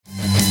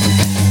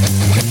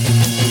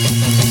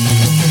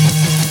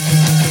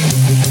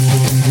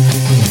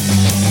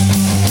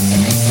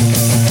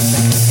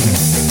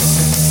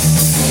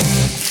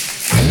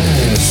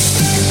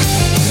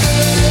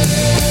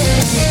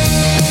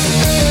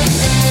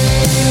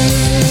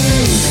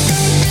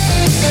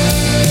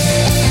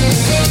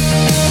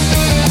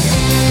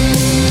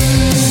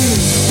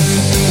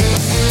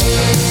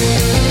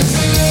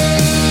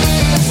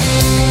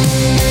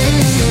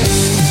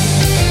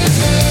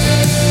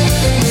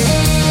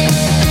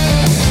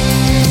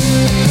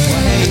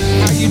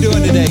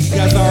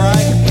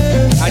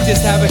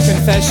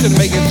confession.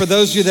 Megan, for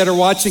those of you that are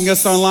watching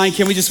us online,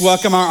 can we just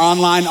welcome our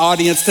online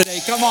audience today?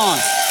 Come on.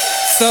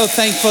 So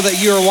thankful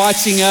that you are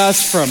watching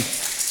us from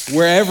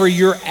wherever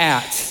you're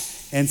at.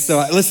 And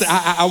so, listen,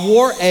 I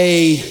wore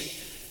a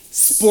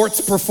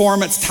sports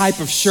performance type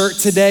of shirt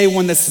today,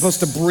 one that's supposed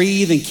to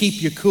breathe and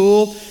keep you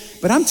cool.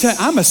 But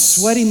I'm a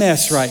sweaty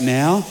mess right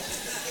now.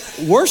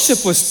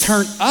 Worship was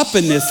turned up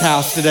in this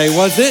house today,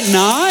 was it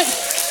not?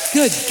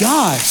 Good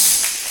gosh.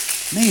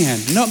 Man,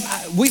 no,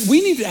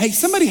 we need to, hey,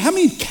 somebody, how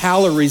many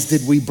calories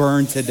did we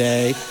burn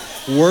today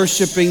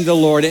worshiping the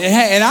Lord?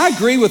 And I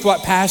agree with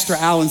what Pastor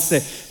Allen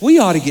said. We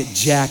ought to get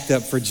jacked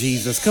up for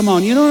Jesus. Come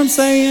on, you know what I'm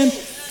saying?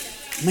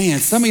 Man,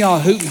 some of y'all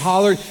hoot and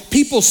hollered.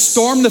 People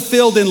stormed the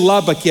field in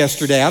Lubbock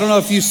yesterday. I don't know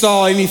if you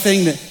saw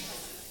anything that,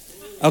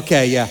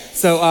 okay, yeah.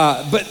 So,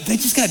 but they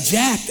just got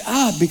jacked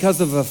up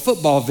because of a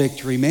football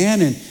victory,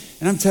 man. And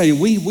I'm telling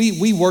you,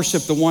 we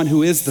worship the one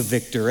who is the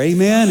victor,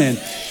 amen? And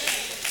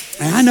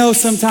I know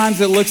sometimes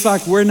it looks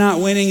like we're not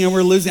winning and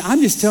we're losing.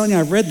 I'm just telling you,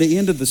 I've read the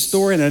end of the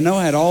story and I know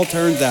how it all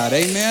turns out,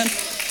 amen?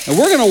 And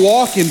we're going to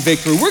walk in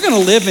victory. We're going to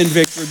live in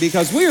victory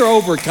because we are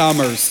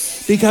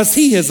overcomers, because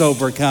he has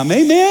overcome,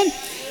 amen?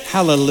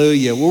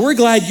 Hallelujah. Well, we're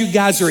glad you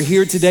guys are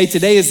here today.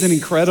 Today is an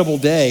incredible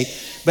day.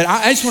 But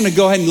I just want to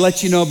go ahead and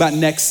let you know about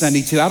next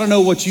Sunday too. I don't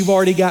know what you've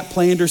already got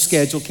planned or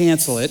scheduled.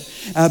 Cancel it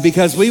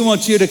because we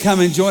want you to come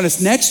and join us.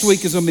 Next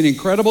week is going to be an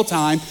incredible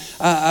time.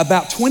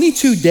 About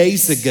 22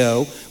 days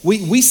ago,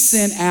 we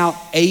sent out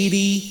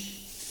 80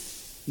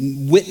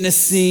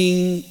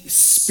 witnessing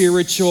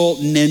spiritual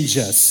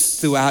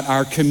ninjas throughout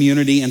our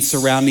community and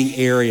surrounding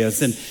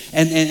areas. And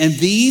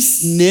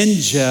these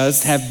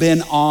ninjas have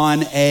been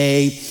on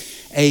a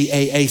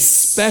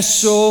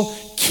special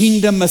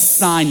kingdom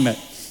assignment.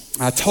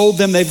 I told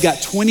them they've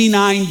got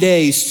 29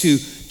 days to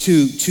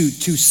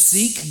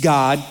seek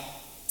God,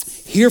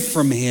 hear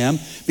from him,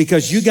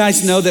 because you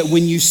guys know that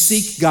when you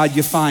seek God,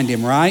 you find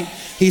him, right?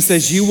 He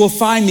says, you will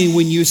find me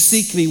when you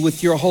seek me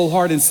with your whole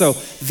heart. And so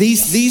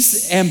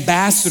these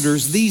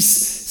ambassadors, these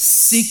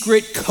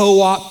secret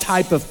co-op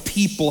type of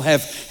people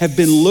have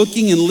been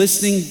looking and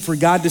listening for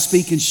God to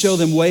speak and show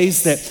them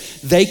ways that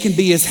they can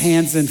be his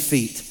hands and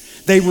feet.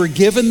 They were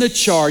given the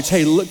charge,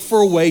 hey, look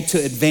for a way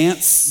to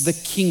advance the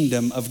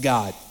kingdom of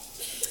God.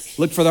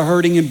 Look for the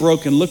hurting and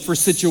broken. Look for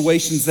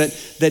situations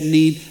that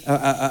need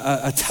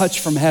a touch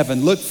from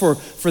heaven. Look for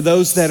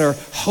those that are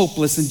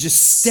hopeless and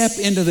just step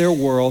into their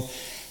world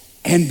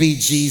and be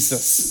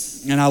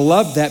Jesus. And I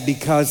love that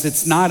because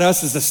it's not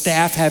us as a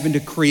staff having to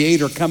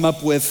create or come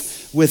up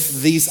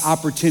with these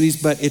opportunities,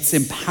 but it's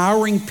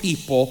empowering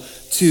people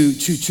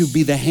to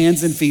be the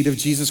hands and feet of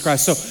Jesus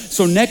Christ.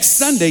 So next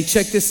Sunday,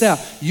 check this out.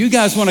 You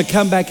guys want to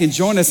come back and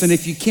join us. And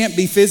if you can't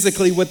be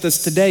physically with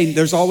us today,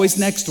 there's always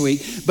next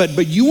week.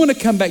 But you want to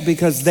come back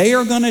because they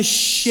are going to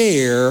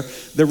share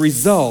the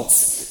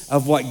results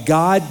of what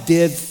God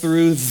did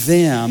through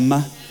them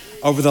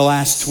over the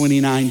last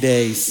 29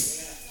 days.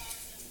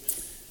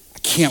 I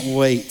can't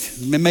wait.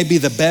 It may be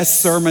the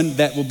best sermon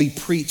that will be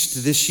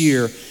preached this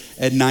year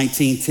at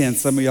 1910.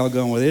 Some of y'all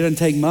going, well, it doesn't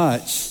take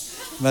much.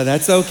 But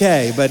that's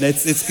okay. But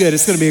it's good.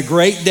 It's going to be a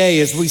great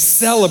day as we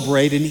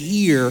celebrate and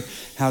hear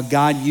how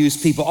God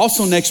used people.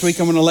 Also next week,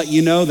 I'm going to let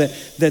you know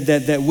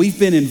that we've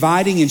been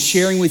inviting and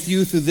sharing with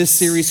you through this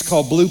series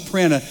called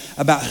Blueprint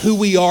about who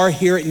we are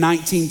here at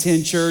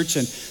 1910 Church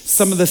and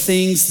some of the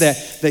things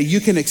that you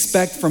can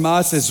expect from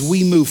us as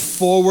we move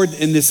forward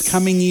in this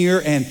coming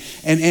year.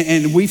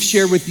 And we've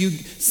shared with you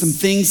some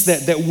things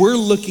that we're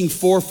looking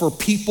for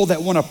people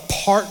that want to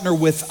partner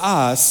with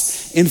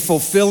us in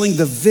fulfilling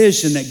the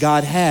vision that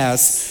God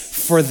has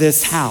for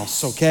this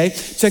house, okay?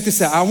 Check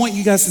this out. I want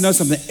you guys to know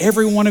something.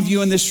 Every one of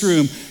you in this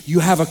room, you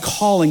have a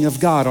calling of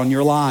God on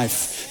your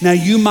life. Now,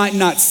 you might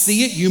not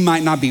see it. You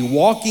might not be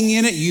walking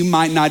in it. You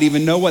might not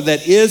even know what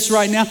that is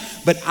right now.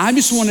 But I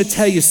just want to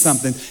tell you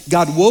something.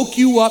 God woke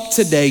you up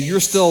today. You're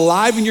still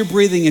alive and you're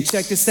breathing. And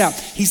check this out.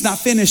 He's not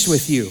finished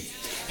with you.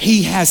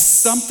 He has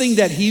something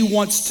that he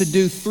wants to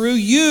do through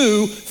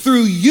you,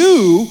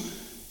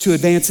 to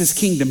advance his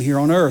kingdom here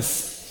on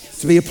earth,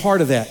 to be a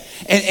part of that.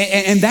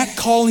 And that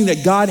calling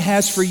that God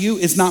has for you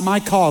is not my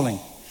calling.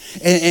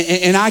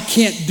 And I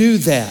can't do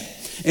that.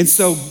 And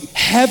so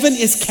heaven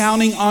is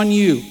counting on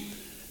you.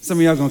 Some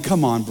of y'all are going,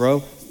 come on,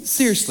 bro.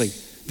 Seriously.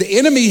 The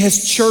enemy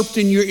has chirped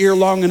in your ear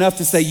long enough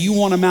to say you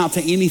won't amount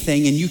to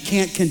anything and you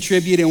can't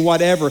contribute in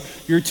whatever.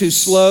 You're too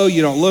slow.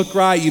 You don't look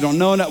right. You don't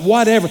know enough,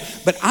 whatever.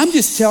 But I'm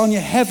just telling you,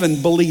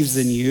 heaven believes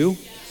in you.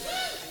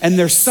 And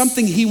there's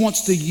something he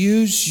wants to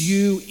use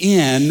you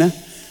in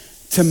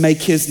to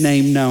make his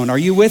name known. Are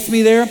you with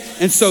me there?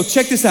 And so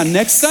check this out.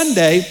 Next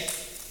Sunday,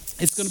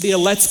 it's going to be a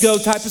let's go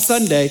type of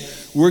Sunday.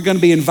 We're going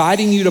to be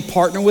inviting you to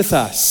partner with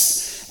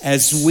us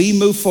as we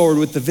move forward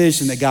with the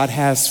vision that God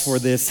has for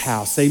this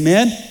house.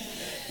 Amen?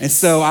 And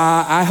so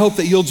I hope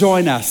that you'll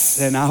join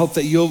us, and I hope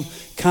that you'll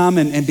come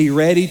and be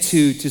ready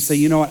to say,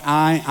 you know what,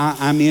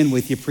 I'm in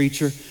with you,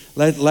 preacher.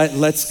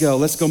 Let's go.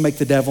 Let's go make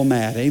the devil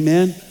mad.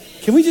 Amen?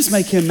 Can we just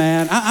make him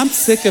mad? I'm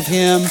sick of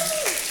him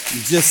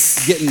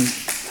just getting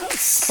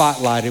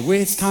spotlighted.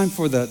 It's time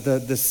for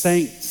the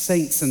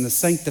saints and the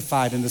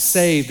sanctified and the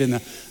saved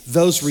and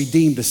those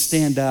redeemed to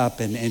stand up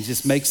and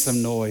just make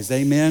some noise.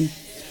 Amen?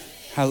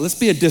 Let's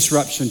be a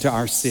disruption to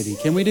our city.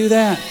 Can we do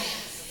that?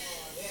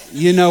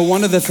 You know,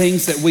 one of the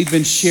things that we've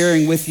been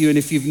sharing with you, and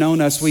if you've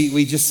known us,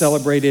 we just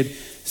celebrated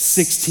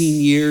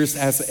 16 years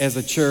as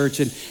a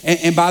church.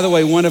 And by the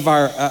way, one of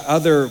our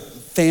other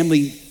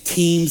family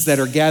teams that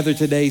are gathered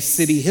today,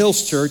 City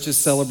Hills Church, is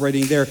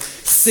celebrating their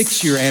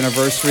 6-year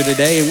anniversary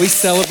today. And we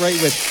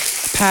celebrate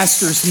with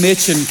Pastors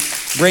Mitch and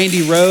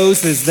Brandy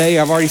Rose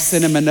I've already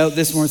sent him a note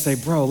this morning and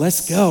say, bro,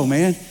 let's go,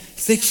 man.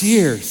 6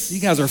 years. You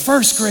guys are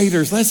first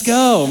graders. Let's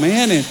go,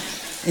 man.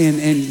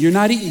 And you're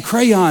not eating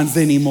crayons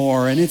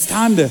anymore. And it's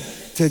time to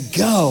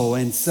go.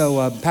 And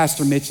so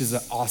Pastor Mitch is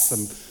an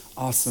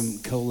awesome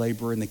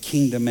co-laborer in the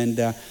kingdom.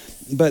 And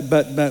but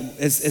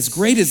as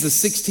great as the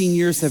 16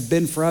 years have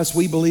been for us,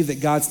 we believe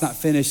that God's not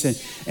finished.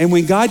 And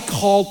when God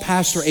called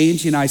Pastor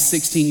Angie and I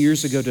 16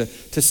 years ago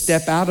to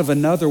step out of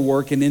another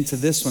work and into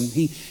this one,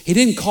 he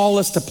didn't call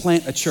us to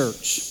plant a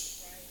church.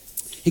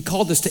 He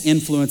called us to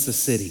influence a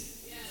city.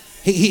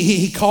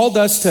 He called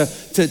us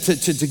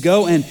to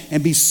go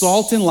and be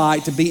salt and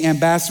light, to be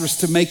ambassadors,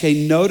 to make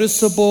a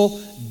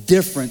noticeable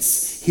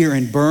difference here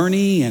in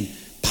Bernie and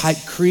Pipe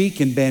Creek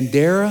and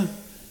Bandera.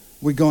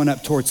 We're going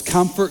up towards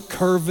Comfort,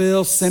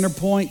 Kerrville,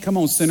 Centerpoint. Come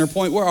on,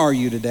 Centerpoint, where are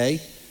you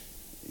today?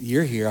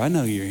 You're here. I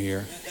know you're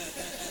here.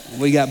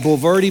 We got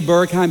Bulverde,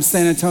 Bergheim,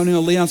 San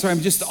Antonio, Leon. I'm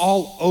just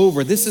all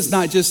over. This is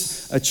not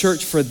just a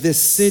church for this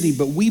city,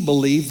 but we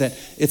believe that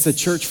it's a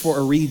church for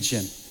a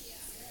region.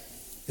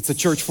 It's a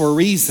church for a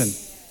reason.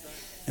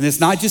 And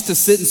it's not just to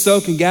sit and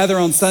soak and gather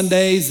on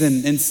Sundays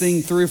and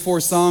sing 3 or 4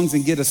 songs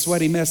and get a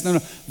sweaty mess. No.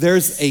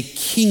 There's a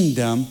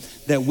kingdom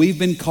that we've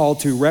been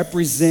called to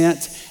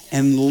represent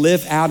and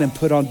live out and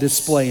put on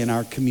display in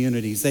our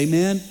communities.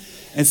 Amen?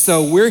 And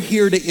so we're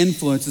here to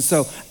influence. And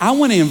so I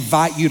want to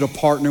invite you to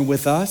partner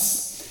with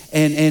us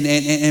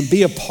and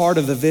be a part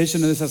of the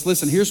vision of this house.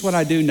 Listen, here's what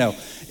I do know.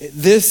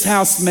 This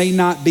house may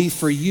not be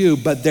for you,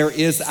 but there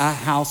is a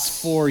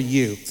house for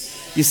you.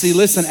 You see,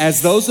 listen,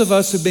 as those of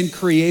us who've been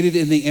created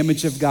in the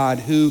image of God,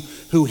 who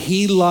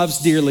he loves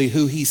dearly,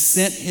 who he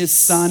sent his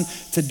son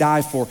to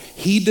die for,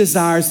 he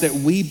desires that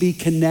we be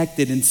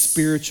connected in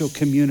spiritual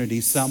community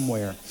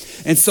somewhere.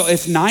 And so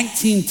if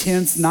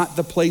 1910's not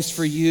the place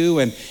for you,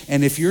 and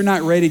if you're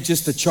not ready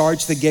just to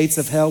charge the gates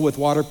of hell with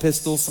water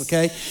pistols,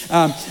 okay,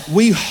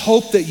 we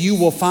hope that you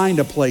will find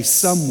a place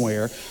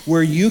somewhere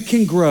where you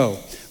can grow,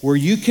 where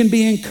you can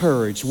be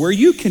encouraged, where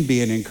you can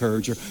be an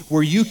encourager,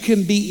 where you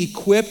can be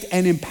equipped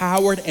and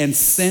empowered and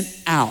sent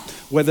out,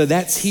 whether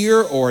that's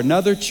here or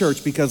another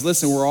church, because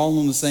listen, we're all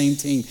on the same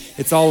team.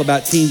 It's all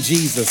about Team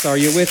Jesus. Are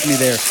you with me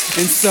there?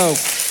 And so,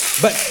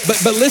 but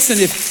listen,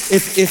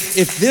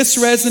 if this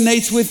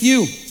resonates with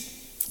you,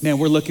 man,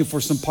 we're looking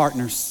for some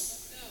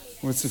partners.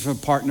 We're looking for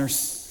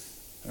partners.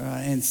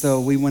 And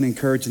so we want to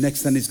encourage.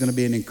 Next Sunday is going to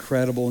be an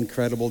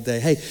incredible day.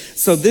 Hey,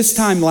 so this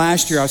time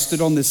last year, I stood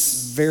on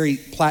this very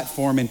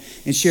platform and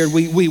shared,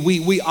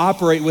 we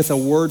operate with a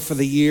word for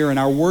the year. And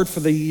our word for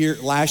the year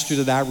last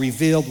year that I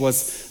revealed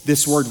was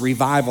this word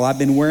revival. I've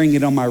been wearing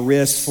it on my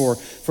wrist for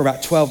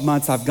about 12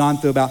 months. I've gone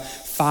through about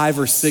 5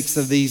 or 6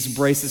 of these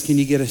bracelets. Can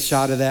you get a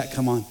shot of that?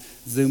 Come on,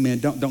 zoom in.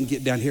 Don't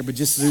get down here, but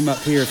just zoom up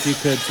here if you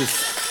could,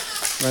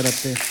 just right up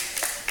there.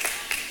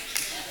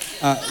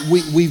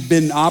 We've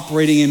been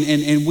operating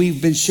and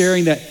we've been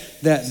sharing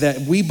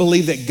that we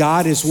believe that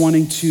God is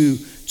wanting to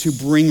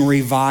bring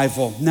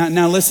revival.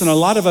 Now listen, a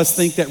lot of us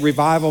think that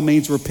revival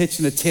means we're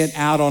pitching a tent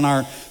out on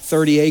our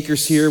 30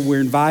 acres here.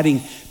 We're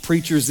inviting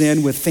preachers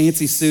in with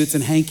fancy suits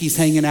and hankies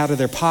hanging out of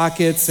their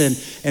pockets,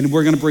 and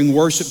we're going to bring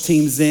worship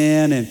teams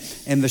in,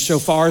 and the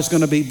shofar is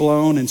going to be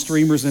blown, and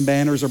streamers and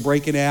banners are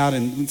breaking out,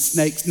 and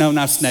snakes, no,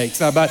 not snakes,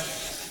 but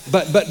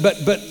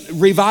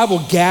revival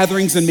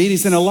gatherings and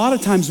meetings, and a lot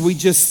of times we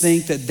just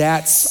think that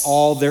that's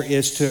all there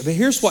is to it. But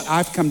here's what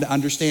I've come to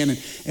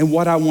understand and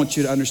what I want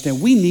you to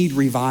understand. We need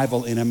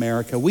revival in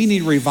America. We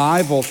need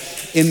revival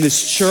in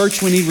this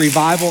church. We need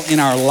revival in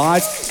our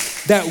lives.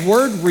 That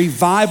word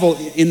revival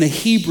in the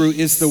Hebrew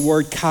is the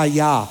word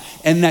kaya,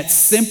 and that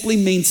simply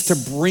means to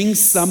bring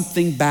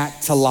something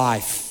back to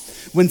life.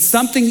 When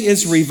something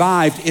is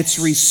revived, it's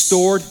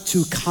restored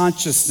to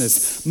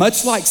consciousness.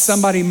 Much like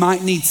somebody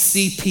might need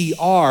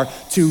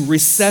CPR to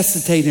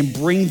resuscitate and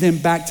bring them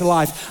back to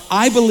life.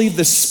 I believe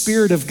the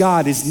Spirit of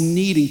God is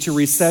needing to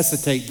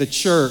resuscitate the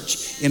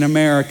church in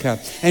America.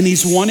 And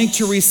he's wanting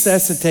to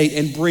resuscitate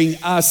and bring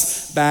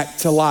us back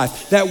to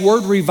life. That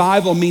word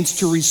revival means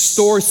to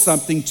restore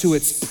something to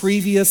its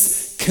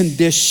previous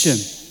condition.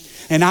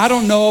 And I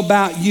don't know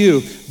about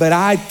you, but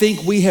I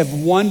think we have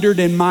wandered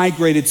and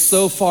migrated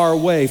so far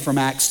away from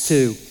Acts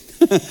 2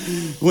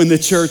 when the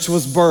church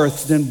was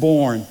birthed and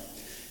born.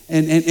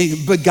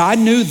 But God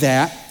knew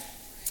that.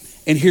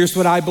 And here's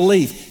what I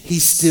believe. He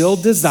still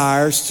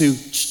desires to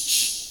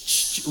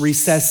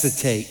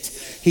resuscitate,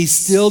 He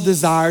still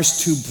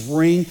desires to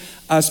bring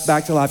us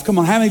back to life. Come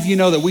on, how many of you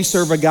know that we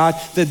serve a God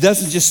that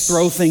doesn't just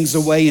throw things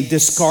away and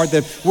discard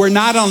them? We're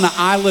not on the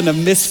island of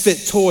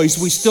misfit toys.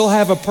 We still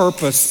have a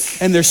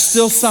purpose, and there's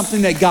still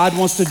something that God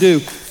wants to do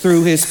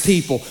through his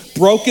people.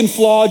 Broken,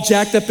 flawed,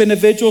 jacked up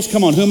individuals,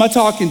 come on, who am I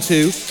talking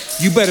to?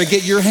 You better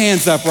get your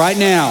hands up right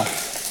now.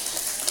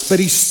 But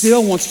he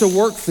still wants to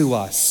work through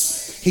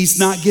us. He's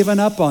not given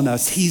up on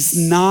us. He's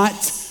not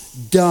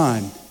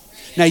done.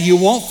 Now, you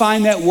won't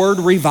find that word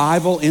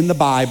revival in the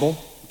Bible,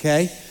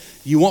 okay?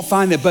 You won't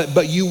find it,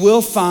 but you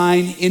will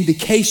find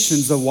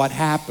indications of what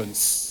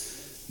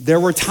happens. There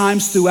were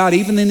times throughout,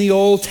 even in the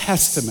Old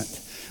Testament,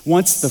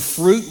 once the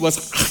fruit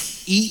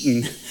was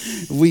eaten,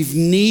 we've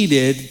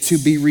needed to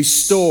be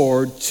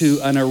restored to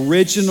an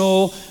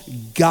original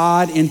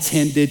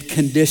God-intended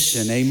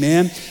condition,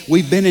 amen?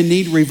 We've been in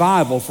need of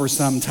revival for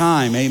some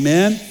time,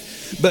 amen?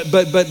 But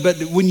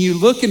when you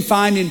look and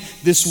find in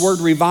this word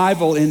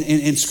revival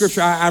in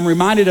Scripture, I'm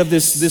reminded of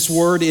this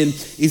word in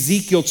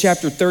Ezekiel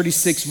chapter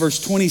 36,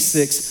 verse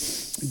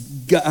 26.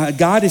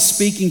 God is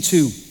speaking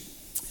to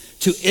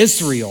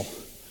Israel.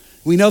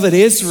 We know that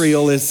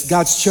Israel is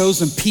God's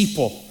chosen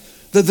people,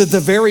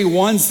 the very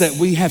ones that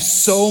we have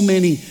so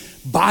many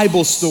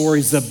Bible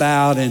stories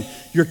about, and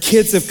your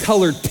kids have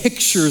colored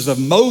pictures of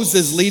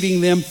Moses leading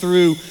them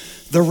through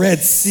the Red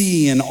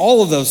Sea and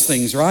all of those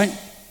things, right?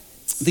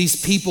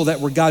 These people that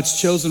were God's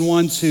chosen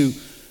ones who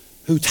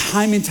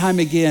time and time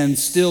again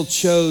still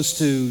chose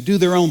to do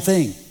their own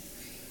thing,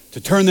 to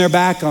turn their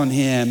back on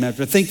him,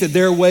 to think that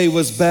their way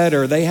was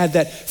better. They had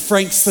that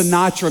Frank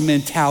Sinatra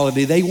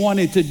mentality. They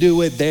wanted to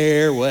do it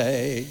their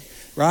way,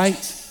 right?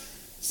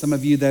 Some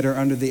of you that are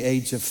under the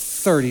age of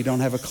 30 don't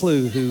have a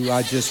clue who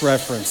I just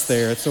referenced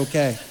there. It's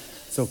okay.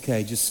 It's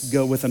okay. Just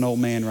go with an old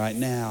man right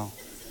now.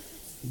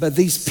 But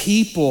these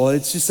people,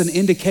 it's just an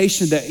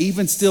indication that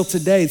even still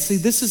today, see,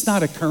 this is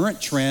not a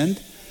current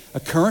trend, a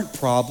current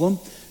problem.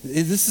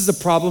 This is a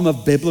problem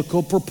of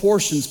biblical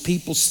proportions.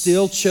 People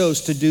still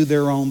chose to do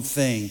their own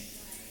thing.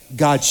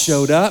 God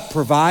showed up,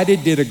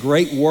 provided, did a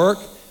great work,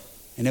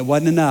 and it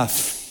wasn't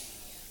enough.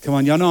 Come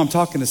on, y'all know I'm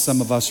talking to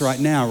some of us right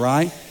now,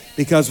 right?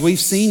 Because we've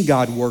seen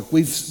God work.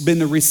 We've been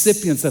the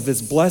recipients of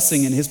his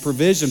blessing and his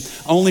provision,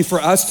 only for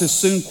us to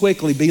soon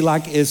quickly be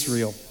like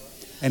Israel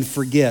and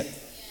forget.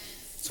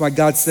 That's why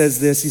God says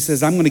this. He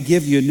says, I'm going to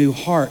give you a new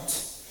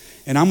heart,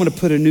 and I'm going to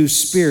put a new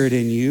spirit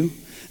in you.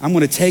 I'm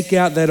going to take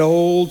out that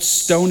old,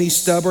 stony,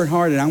 stubborn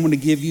heart, and I'm going to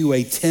give you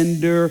a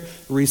tender,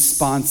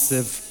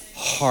 responsive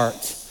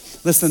heart.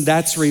 Listen,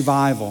 that's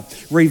revival.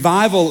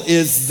 Revival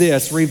is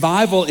this.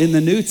 Revival in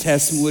the New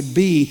Testament would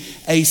be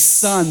a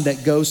son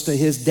that goes to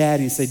his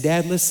dad and say,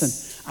 Dad, listen,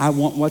 I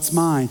want what's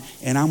mine,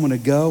 and I'm going to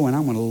go and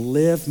I'm going to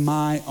live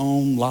my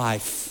own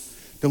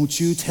life. Don't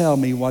you tell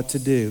me what to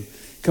do.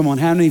 Come on,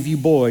 how many of you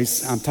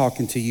boys, I'm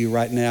talking to you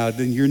right now,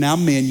 you're now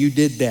men, you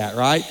did that,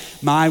 right?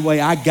 My way,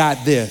 I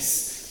got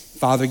this.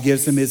 Father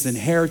gives him his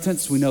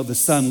inheritance. We know the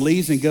son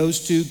leaves and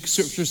goes to,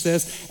 Scripture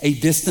says, a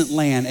distant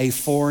land, a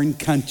foreign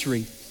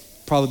country.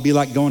 Probably be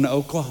like going to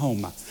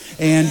Oklahoma.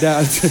 And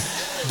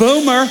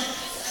boomer.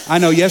 I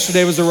know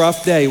yesterday was a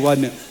rough day,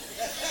 wasn't it?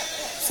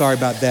 Sorry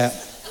about that.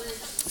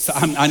 So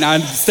I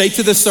stay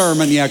to the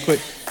sermon. Yeah,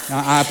 quick.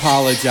 I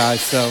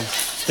apologize. So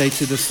stay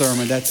to the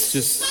sermon. That's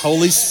just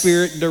Holy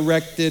Spirit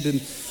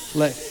directed.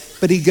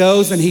 But he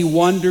goes and he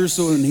wanders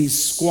and he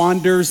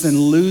squanders and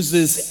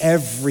loses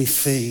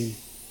everything.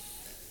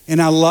 And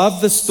I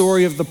love the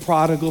story of the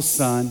prodigal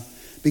son,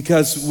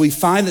 because we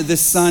find that this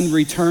son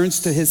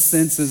returns to his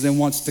senses and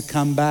wants to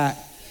come back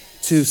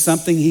to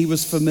something he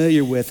was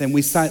familiar with. And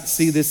we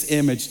see this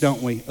image,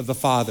 don't we, of the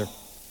father?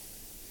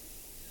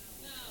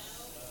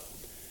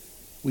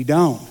 We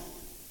don't.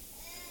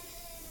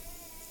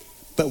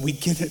 But we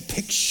get a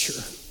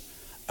picture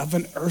of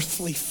an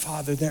earthly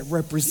father that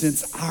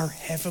represents our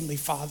heavenly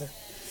Father.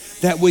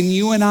 That when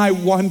you and I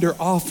wander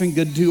off and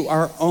go do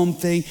our own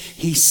thing,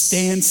 he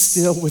stands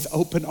still with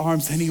open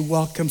arms and he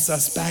welcomes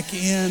us back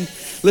in.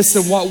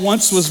 Listen, what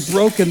once was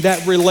broken,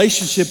 that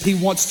relationship, he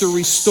wants to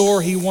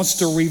restore. He wants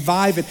to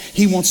revive it.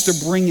 He wants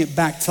to bring it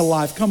back to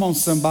life. Come on,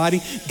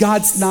 somebody.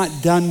 God's not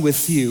done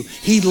with you.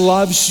 He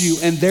loves you,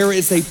 and there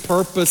is a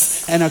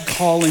purpose and a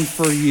calling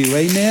for you.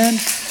 Amen?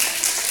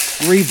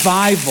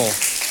 Revival.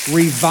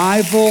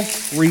 Revival,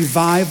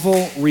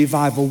 revival,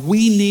 revival.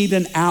 We need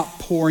an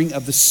outpouring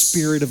of the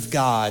Spirit of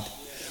God.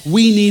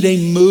 We need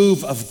a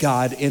move of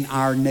God in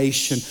our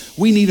nation.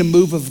 We need a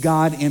move of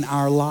God in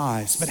our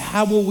lives. But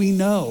how will we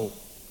know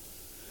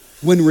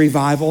when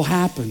revival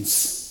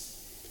happens?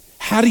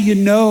 How do you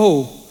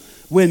know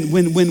when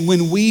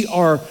we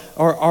are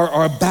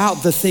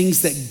about the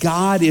things that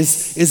God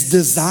is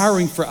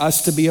desiring for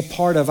us to be a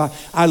part of?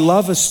 I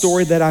love a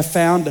story that I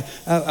found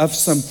of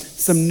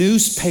some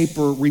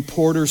newspaper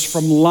reporters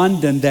from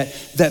London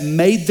that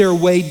made their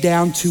way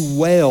down to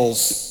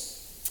Wales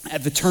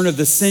at the turn of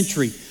the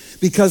century,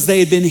 because they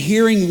had been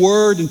hearing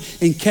word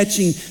and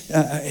catching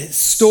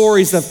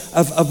stories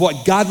of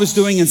what God was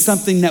doing in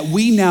something that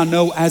we now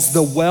know as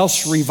the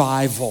Welsh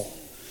revival.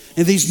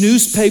 And these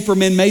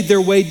newspapermen made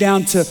their way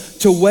down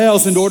to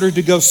Wales in order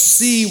to go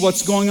see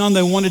what's going on.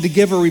 They wanted to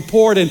give a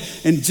report and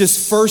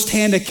just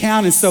firsthand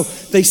account. And so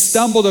they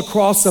stumbled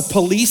across a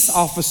police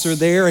officer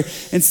there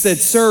and said,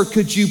 "Sir,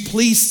 could you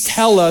please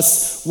tell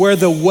us where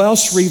the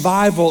Welsh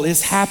revival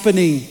is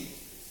happening?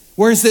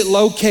 Where is it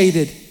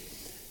located?"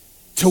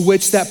 To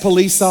which that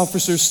police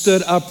officer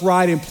stood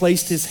upright and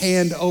placed his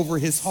hand over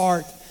his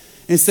heart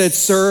and said,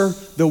 "Sir,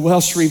 the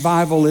Welsh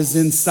revival is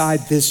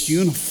inside this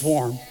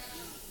uniform."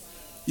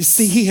 You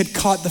see, he had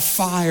caught the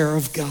fire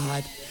of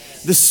God.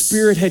 The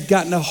Spirit had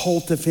gotten a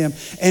hold of him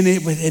and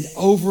it had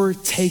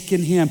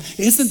overtaken him.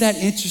 Isn't that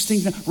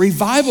interesting?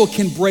 Revival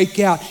can break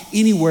out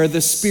anywhere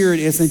the Spirit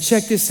is. And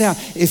check this out.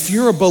 If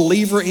you're a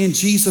believer in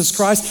Jesus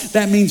Christ,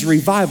 that means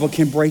revival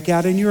can break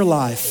out in your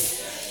life.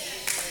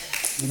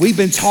 We've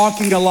been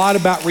talking a lot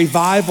about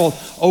revival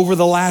over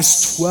the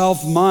last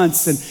 12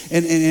 months,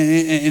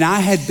 and I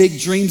had big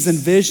dreams and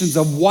visions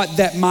of what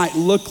that might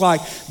look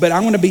like. But I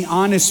want to be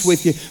honest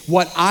with you.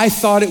 What I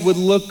thought it would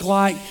look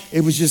like,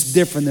 it was just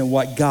different than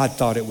what God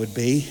thought it would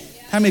be.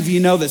 How many of you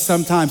know that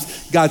sometimes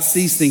God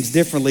sees things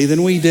differently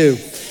than we do?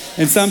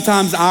 And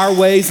sometimes our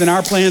ways and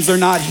our plans are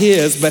not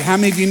His, but how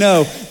many of you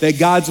know that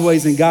God's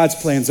ways and God's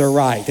plans are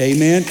right?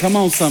 Amen? Come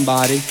on,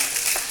 somebody.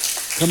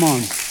 Come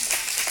on.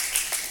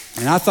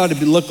 And I thought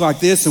it'd look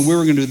like this, and we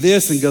were going to do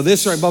this and go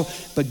this right,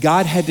 but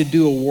God had to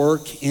do a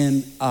work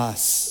in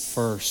us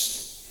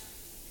first.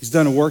 He's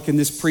done a work in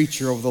this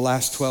preacher over the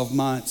last 12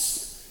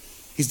 months.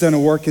 He's done a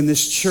work in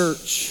this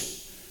church.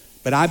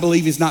 But I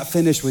believe He's not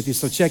finished with you.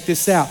 So check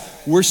this out.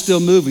 We're still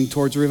moving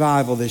towards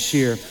revival this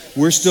year.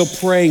 We're still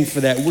praying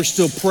for that. We're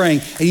still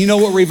praying. And you know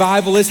what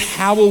revival is?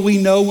 How will we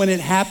know when it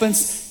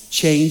happens?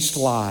 Changed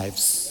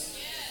lives.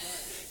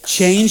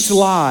 Changed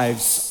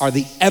lives are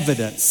the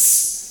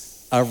evidence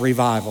of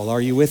revival. Are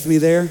you with me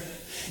there?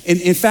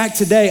 In fact,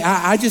 today,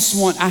 I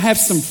have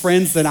some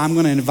friends that I'm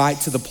going to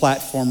invite to the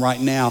platform right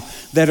now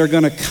that are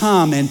going to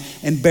come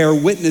and bear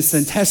witness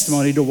and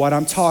testimony to what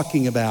I'm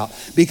talking about.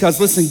 Because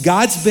listen,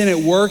 God's been at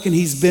work and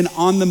He's been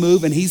on the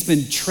move and He's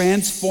been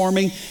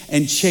transforming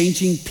and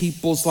changing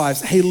people's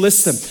lives. Hey,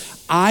 listen,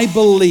 I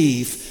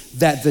believe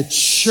that the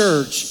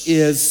church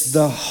is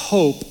the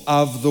hope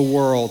of the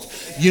world.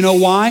 You know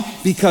why?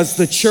 Because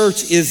the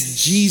church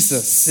is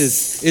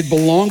Jesus. It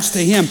belongs to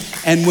Him.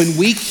 And when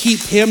we keep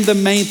Him the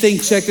main thing,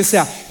 check this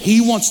out. He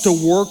wants to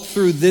work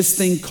through this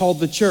thing called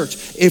the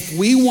church. If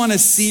we want to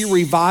see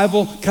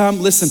revival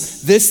come, listen,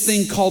 this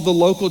thing called the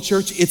local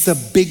church, it's a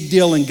big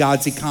deal in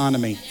God's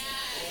economy.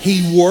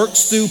 He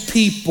works through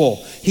people.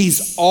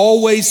 He's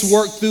always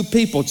worked through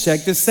people.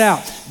 Check this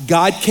out.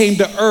 God came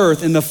to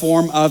earth in the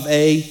form of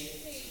a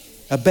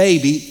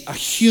baby, a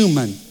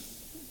human.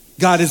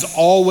 God has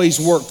always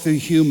worked through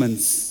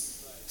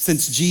humans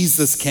since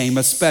Jesus came,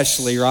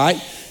 especially, right?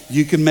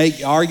 You can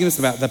make arguments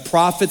about the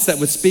prophets that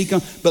would speak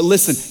on, but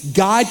listen,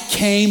 God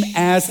came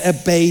as a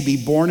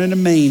baby born in a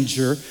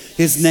manger.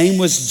 His name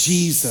was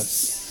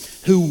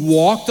Jesus, who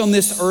walked on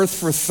this earth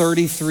for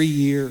 33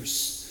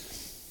 years.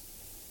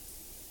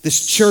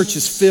 This church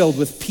is filled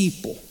with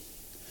people.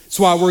 That's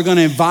why we're going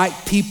to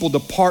invite people to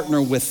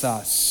partner with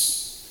us.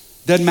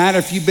 Doesn't matter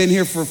if you've been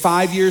here for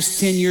 5 years,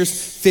 10 years,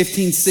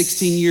 15,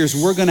 16 years.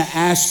 We're going to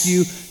ask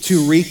you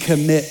to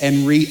recommit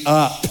and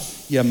re-up,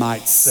 you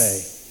might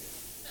say.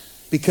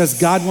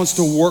 Because God wants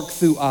to work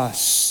through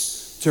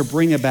us to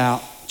bring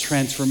about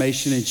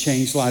transformation and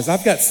change lives.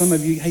 I've got some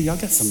of you, hey, y'all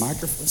got some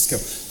microphones? Let's go.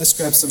 Let's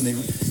grab some of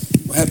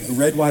them. We'll have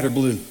red, white, or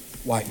blue?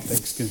 White,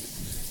 thanks, good.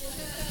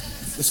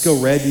 Let's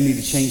go red. You need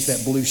to change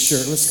that blue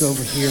shirt. Let's go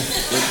over here.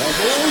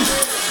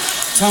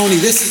 Tony,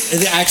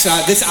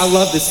 I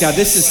love this guy.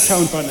 This is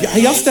Tony.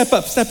 Hey, y'all step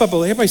up.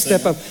 Everybody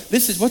step up.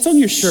 This is, what's on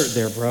your shirt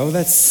there, bro?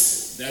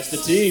 That's the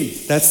team.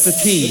 That's the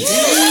team.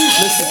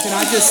 Listen, can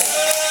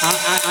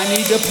I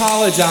need to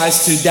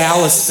apologize to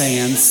Dallas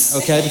fans,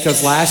 okay?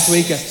 Because last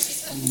week I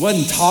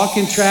wasn't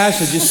talking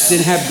trash. I just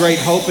didn't have great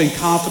hope and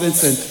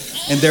confidence.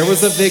 And there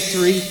was a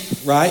victory,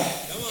 right?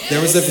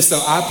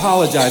 So I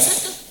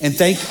apologize. And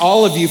thank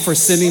all of you for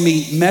sending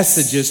me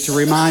messages to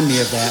remind me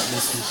of that.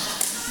 Listen.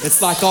 It's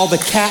like all the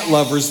cat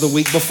lovers the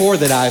week before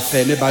that I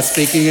offended by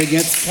speaking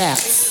against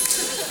cats.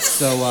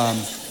 So,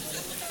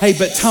 hey,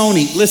 but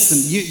Tony, listen,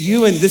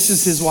 you and this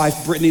is his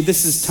wife, Brittany.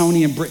 This is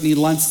Tony and Brittany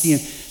Lunsky.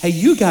 And hey,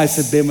 you guys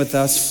have been with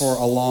us for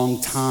a long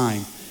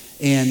time.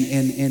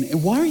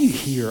 And why are you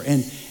here?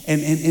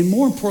 And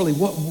more importantly,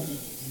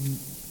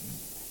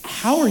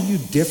 how are you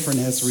different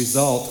as a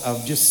result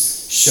of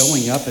just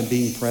showing up and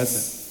being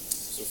present?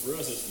 So for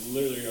us, it's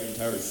literally our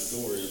entire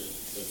story.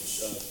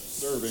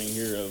 Serving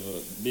here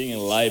of being in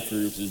life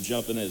groups is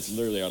jumping. It's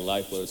literally our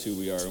lifeblood. It's who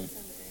we are, and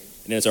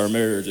it's our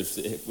marriage.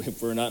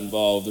 If we're not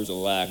involved, there's a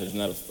lack. There's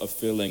not a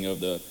feeling of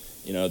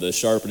the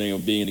sharpening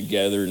of being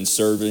together and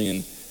serving.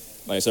 And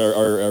like I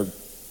said,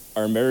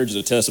 our marriage is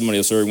a testimony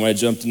of serving. When I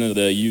jumped into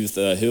the youth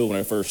hill when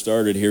I first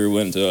started here, we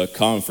went to a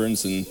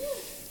conference and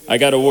I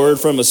got a word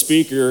from a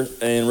speaker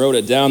and wrote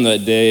it down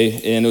that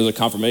day, and it was a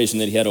confirmation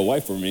that he had a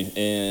wife for me.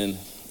 And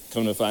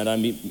come to find, I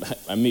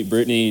meet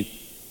Brittany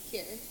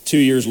 2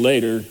 years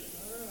later.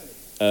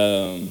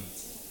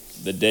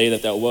 the day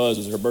that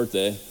was her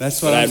birthday.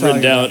 That's what I I'm had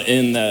written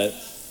talking down about.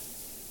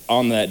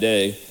 on that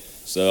day.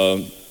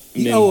 So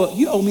You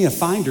owe me a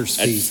finder's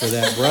fee for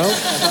that, bro.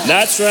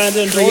 not trying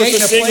to endorse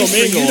Creating a a single place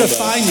for mingle. you to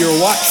find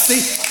your wife.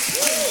 See,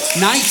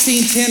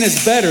 1910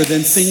 is better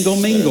than single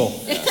mingle.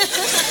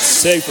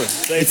 Safer.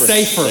 It's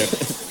safer.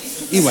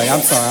 Anyway,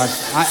 I'm sorry.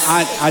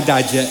 I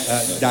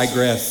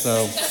digress.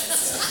 So,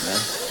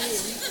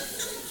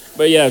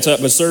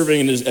 but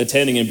serving and just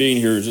attending and being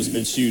here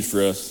it's huge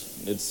for us.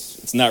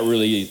 It's not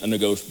really a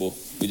negotiable.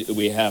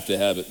 We have to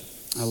have it.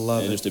 I love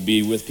and it. Just to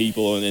be with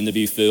people and to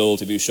be filled,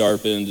 to be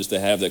sharpened, just to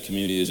have that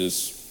community is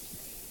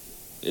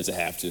just, it's a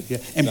have to. Yeah.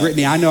 And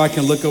Brittany, I know I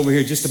can look over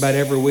here just about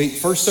every week.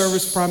 First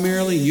service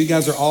primarily, and you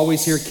guys are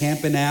always here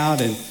camping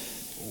out. And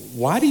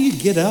why do you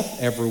get up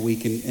every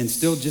week and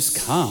still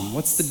just come?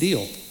 What's the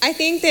deal? I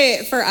think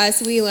that for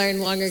us, we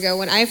learned long ago.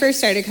 When I first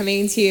started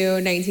coming to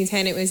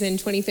 1910, it was in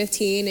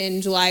 2015,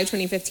 in July of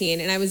 2015.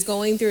 And I was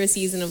going through a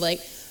season of like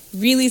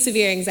really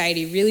severe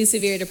anxiety, really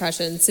severe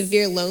depression,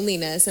 severe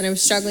loneliness. And I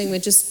was struggling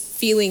with just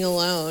feeling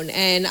alone.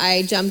 And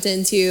I jumped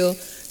into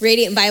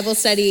Radiant Bible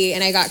Study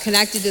and I got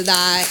connected to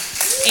that.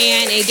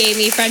 And it gave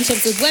me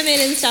friendships with women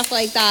and stuff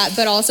like that.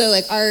 But also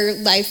like our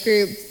life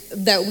group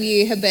that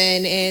we have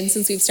been in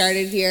since we've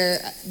started here,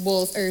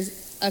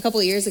 a couple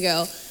of years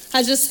ago,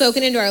 has just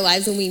spoken into our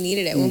lives when we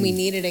needed it, when we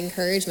needed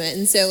encouragement.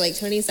 And so like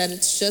Tony said,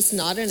 it's just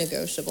not a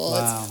negotiable.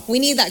 Wow. We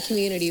need that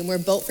community and we're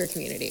built for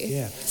community.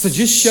 Yeah. So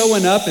just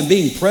showing up and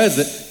being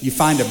present, you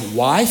find a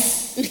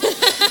wife,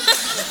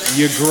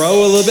 you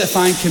grow a little bit,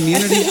 find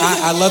community.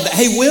 I love that.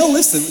 Hey, Will,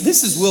 listen,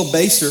 this is Will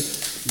Baser,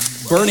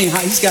 Burning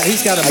High. He's got a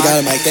mic. I got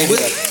a mic. Thank you.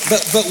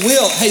 But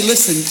Will, hey,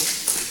 listen,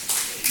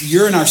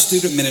 you're in our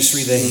student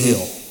ministry, The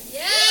Hill.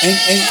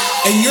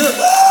 And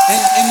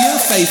you're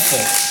faithful.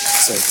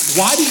 So,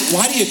 Why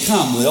do you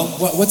come, Will?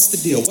 What's the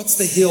deal? What's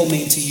the hill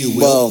mean to you,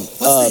 Will? What's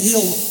the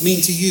hill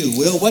mean to you,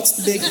 Will? What's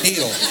the big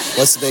deal?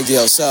 what's the big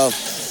deal? So,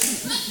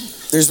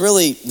 there's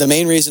really, the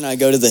main reason I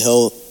go to the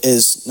Hill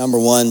is, number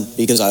one,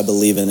 because I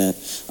believe in it.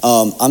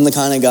 I'm the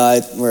kind of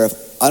guy where if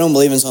I don't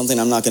believe in something,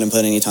 I'm not going to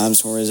put any time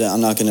towards it.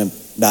 I'm not going to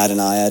bat an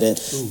eye at it.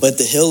 Ooh. But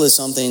the Hill is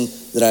something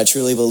that I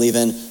truly believe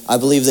in. I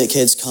believe that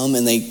kids come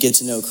and they get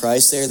to know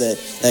Christ there, that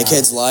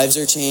kids' lives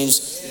are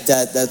changed,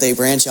 that they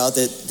branch out,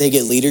 that they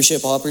get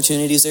leadership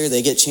opportunities there,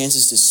 they get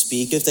chances to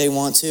speak if they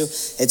want to.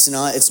 It's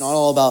not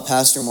all about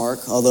Pastor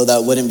Mark, although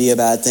that wouldn't be a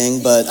bad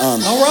thing. But All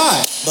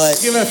right. but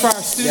Give it for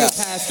our student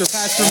Yeah. pastor,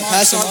 Pastor Mark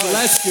Pastor Mark.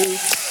 Sargilescu.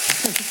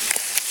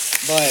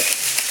 but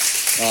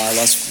I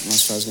lost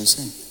what I was going to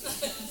say.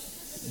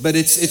 But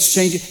it's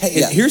changing. Hey,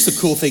 Yeah. here's the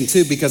cool thing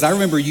too, because I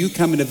remember you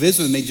coming to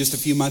visit with me just a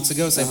few months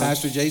ago. Say,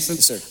 Pastor Jason,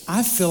 Yes, sir.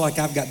 I feel like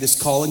I've got this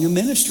calling of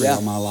ministry Yeah.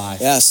 on my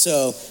life. Yeah,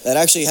 so that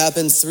actually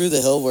happened through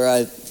the Hill where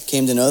I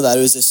came to know that.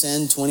 It was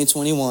Ascend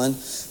 2021.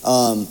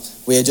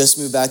 We had just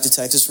moved back to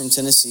Texas from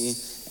Tennessee,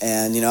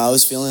 and I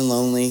was feeling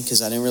lonely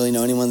because I didn't really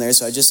know anyone there.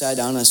 So I just sat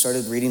down and I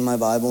started reading my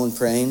Bible and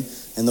praying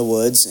in the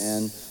woods.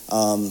 And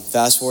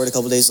fast forward a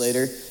couple days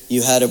later,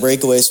 you had a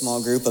breakaway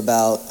small group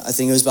I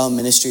think it was about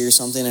ministry or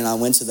something, and I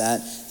went to that.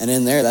 And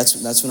in there, that's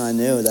when I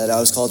knew that I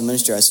was called to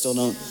ministry. I still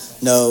don't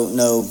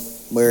know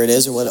where it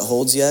is or what it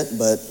holds yet,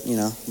 but I'm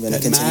going to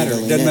continue to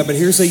lean Doesn't in. matter. But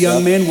here's a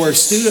young man where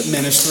student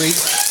ministry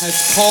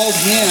has called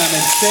him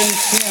and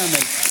changed him.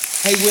 And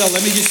hey, Will,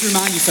 let me just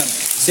remind you something.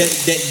 That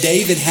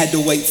David had to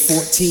wait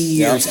 14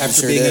 years Yep,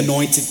 after sure being did.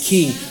 anointed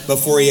king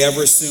before he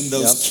ever assumed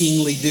those Yep.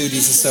 kingly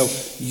duties. And so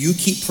you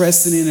keep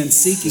pressing in and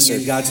seeking, Yes, sir.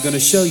 and God's going to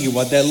show you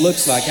what that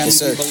looks like. How many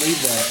Yes, of you sir.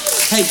 believe that?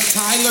 Hey,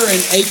 Tyler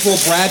and April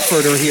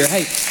Bradford are here.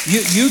 Hey,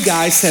 you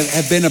guys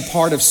have been a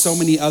part of so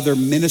many other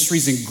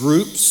ministries and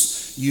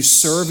groups. You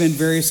serve in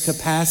various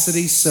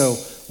capacities. So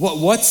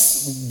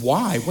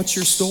why? What's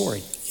your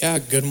story? Yeah,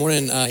 good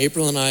morning.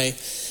 April and I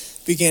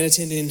began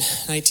attending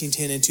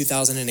 1910 in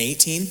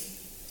 2018.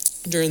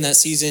 During that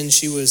season,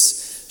 she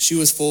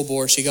was full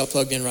bore. She got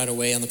plugged in right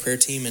away on the prayer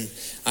team, and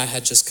I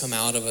had just come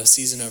out of a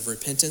season of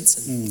repentance,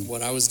 and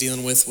what I was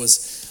dealing with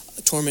was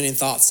tormenting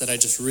thoughts that I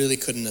just really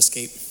couldn't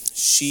escape.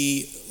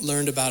 She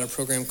learned about a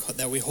program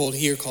that we hold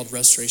here called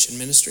Restoration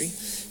Ministry.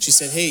 She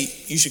said, "Hey,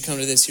 you should come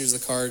to this. Here's the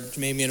card." She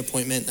made me an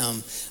appointment.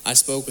 I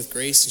spoke with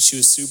Grace, and she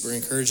was super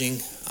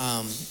encouraging.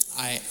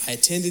 I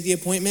attended the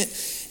appointment,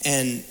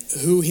 and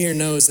who here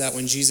knows that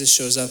when Jesus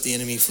shows up, the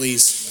enemy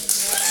flees?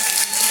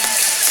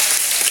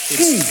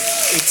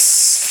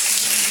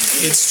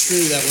 It's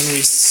true that when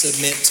we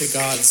submit to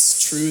God's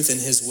truth and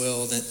His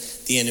will, that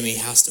the enemy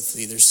has to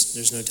flee.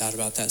 There's no doubt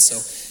about that. So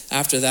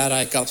after that,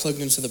 I got plugged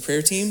into the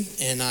prayer team,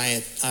 and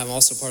I'm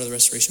also part of the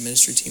Restoration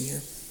Ministry team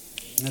here.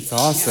 That's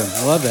awesome.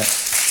 I love that.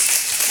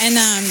 And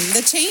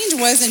the change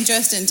wasn't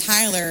just in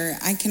Tyler.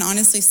 I can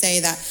honestly say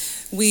that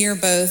we are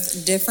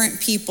both different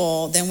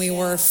people than we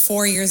were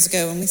 4 years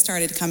ago when we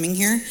started coming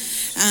here.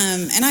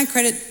 And I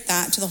credit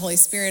that to the Holy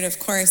Spirit, of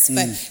course,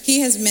 but He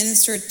has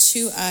ministered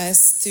to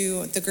us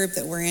through the group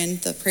that we're in,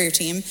 the prayer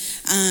team,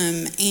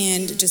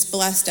 and just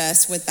blessed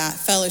us with that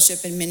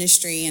fellowship and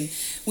ministry. And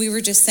we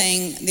were just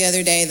saying the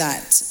other day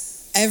that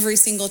every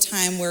single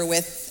time we're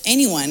with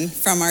anyone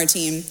from our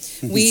team,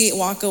 we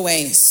walk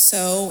away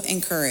so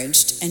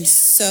encouraged and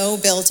so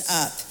built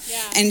up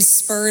and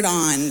spurred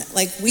on.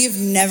 Like, we have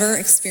never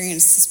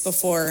experienced this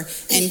before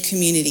in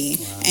community,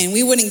 and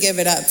we wouldn't give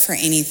it up for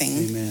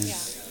anything. Amen.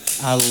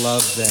 I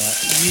love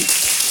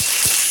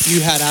that.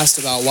 You had asked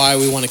about why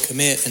we want to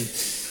commit, and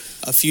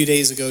a few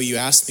days ago you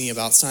asked me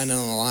about signing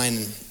on the line,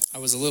 and I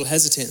was a little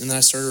hesitant, and then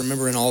I started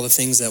remembering all the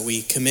things that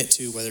we commit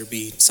to, whether it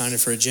be signing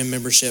for a gym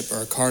membership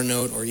or a car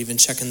note or even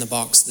checking the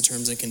box, the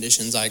terms and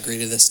conditions. I agree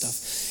to this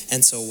stuff.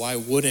 And so why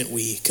wouldn't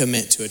we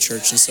commit to a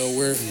church? And so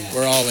we're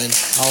all in.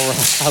 All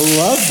right. I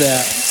love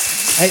that.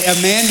 Hey,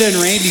 Amanda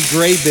and Randy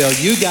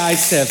Graybill, you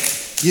guys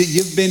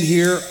you've been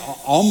here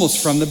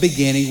almost from the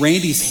beginning.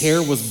 Randy's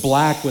hair was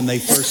black when they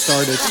first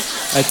started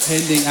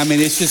attending. I mean,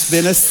 it's just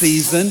been a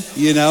season,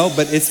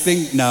 but it's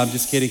been, no, I'm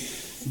just kidding.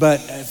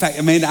 But in fact,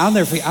 Amanda, I'll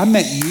never forget, I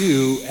met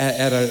you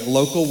at a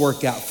local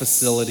workout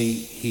facility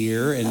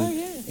here,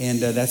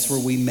 and that's where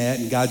we met,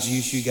 and God's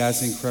used you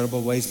guys in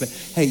incredible ways. But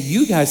hey,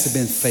 you guys have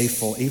been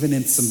faithful even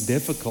in some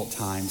difficult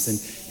times,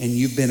 and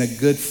you've been a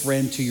good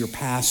friend to your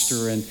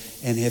pastor, and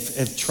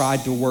have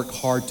tried to work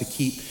hard to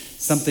keep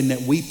something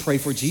that we pray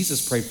for,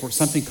 Jesus prayed for,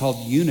 something called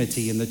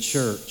unity in the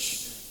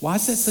church. Why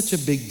is that such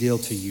a big deal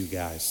to you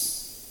guys?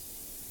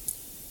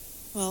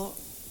 Well,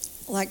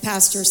 like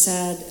Pastor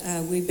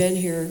said, we've been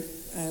here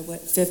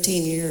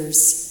 15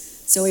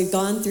 years. So we've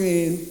gone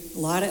through a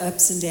lot of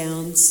ups and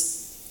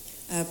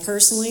downs,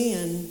 personally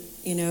and,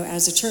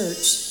 as a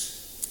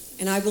church.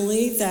 And I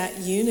believe that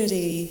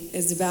unity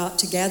is about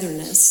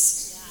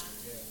togetherness.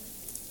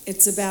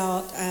 It's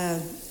about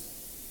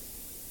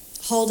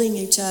holding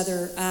each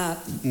other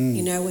up,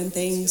 when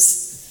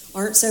things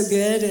aren't so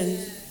good and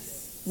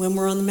when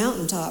we're on the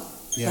mountaintop,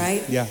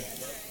 right? Yeah.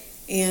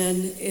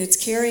 And it's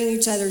carrying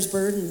each other's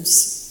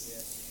burdens.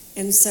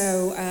 And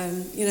so,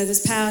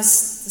 this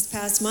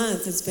past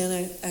month has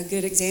been a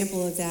good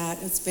example of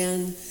that. It's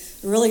been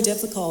a really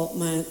difficult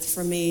month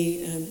for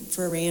me and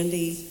for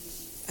Randy,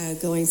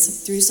 going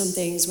through some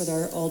things with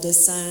our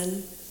oldest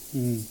son.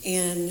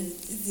 And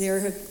there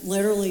have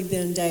literally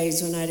been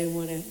days when I didn't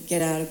want to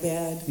get out of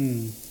bed.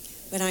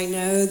 But I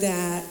know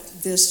that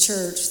this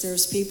church,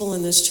 there's people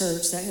in this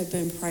church that have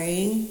been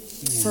praying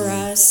for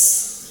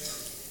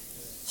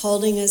us,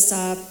 holding us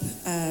up,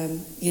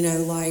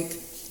 like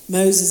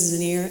Moses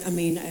and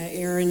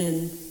Aaron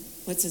and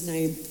what's his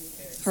name?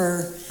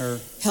 Her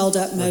held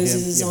up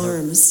Moses'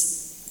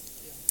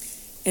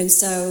 arms. And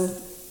so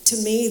to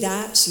me,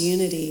 that's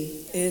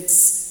unity.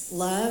 It's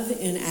love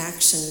in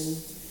action.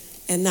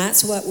 And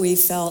that's what we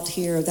felt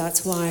here.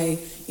 That's why,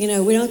 we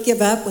don't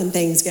give up when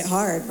things get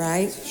hard,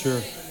 right?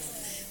 Sure.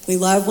 We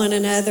love one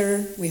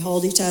another, we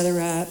hold each other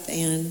up,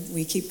 and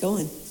we keep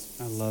going.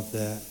 I love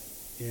that.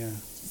 Yeah.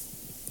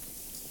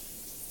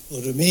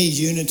 Well, to me,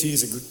 unity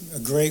is a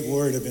great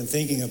word. I've been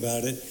thinking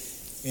about it.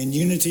 And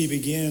unity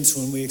begins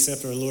when we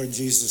accept our Lord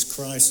Jesus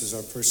Christ as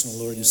our personal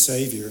Lord and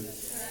Savior.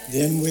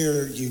 Then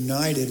we're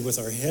united with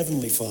our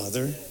Heavenly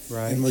Father,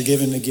 and we're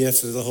given the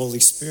gift of the Holy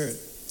Spirit.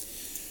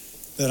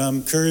 But I'm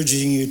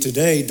encouraging you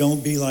today,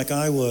 don't be like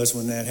I was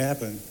when that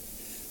happened,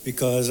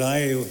 because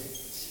I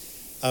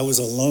was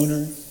a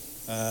loner,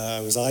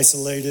 I was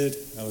isolated,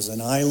 I was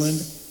an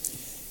island,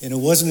 and it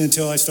wasn't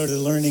until I started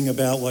learning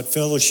about what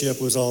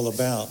fellowship was all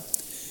about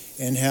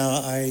and how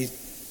I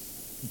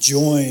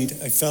joined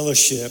a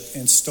fellowship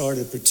and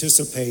started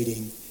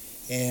participating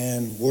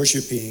and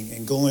worshiping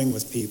and going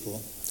with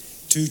people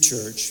to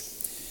church.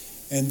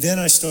 And then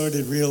I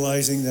started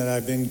realizing that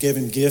I've been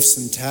given gifts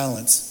and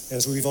talents,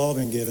 as we've all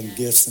been given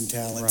gifts and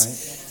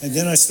talents. Right. And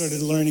then I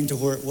started learning to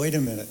work, wait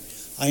a minute,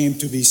 I am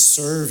to be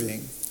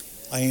serving.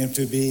 I am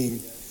to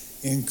be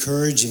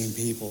encouraging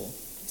people.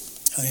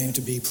 I am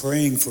to be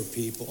praying for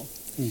people.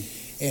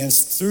 And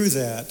through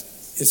that,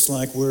 it's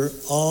like we're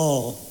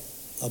all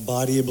a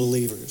body of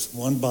believers.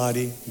 One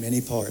body,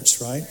 many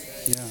parts, right?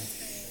 Yeah.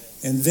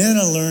 And then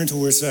I learned to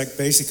where it's like,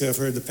 basically I've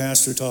heard the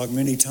pastor talk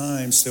many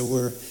times, that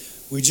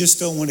we just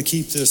don't want to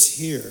keep this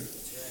here.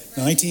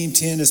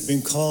 1910 has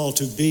been called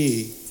to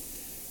be,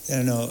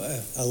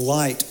 a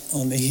light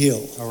on the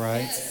hill. All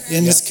right.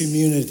 In this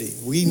community.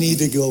 We need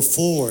to go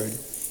forward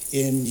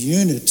in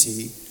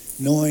unity,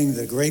 knowing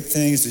the great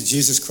things that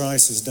Jesus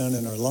Christ has done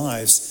in our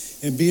lives,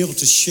 and be able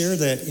to share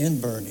that in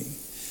Boerne.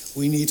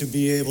 We need to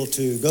be able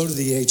to go to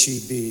the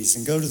HEBs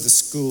and go to the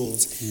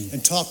schools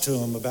and talk to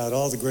them about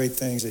all the great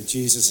things that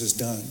Jesus has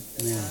done.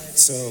 Yeah.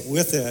 So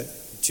with that,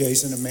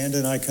 Jason, Amanda,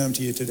 and I come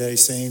to you today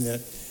saying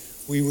that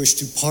we wish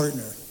to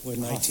partner with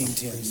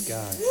 1910 Praise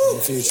God. in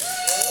the future.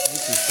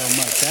 Thank you so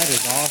much. That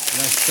is awesome.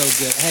 That's so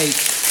good. Hey,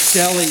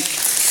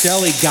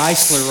 Shelly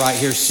Geisler right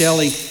here.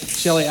 Shelly,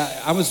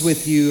 I was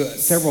with you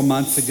several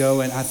months ago,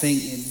 and I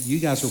think you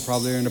guys were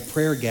probably in a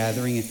prayer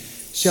gathering. And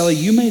Shelly,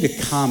 you made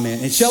a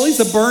comment, and Shelly's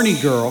a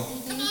Boerne girl.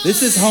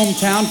 This is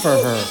hometown for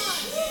her.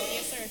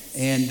 Yes, sir.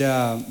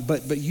 And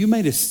but you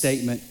made a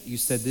statement. You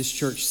said this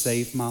church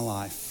saved my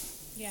life.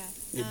 Yeah.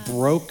 It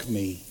broke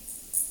me.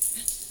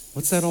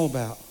 What's that all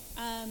about?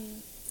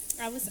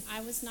 I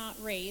was not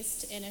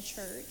raised in a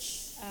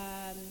church.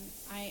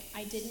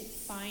 I didn't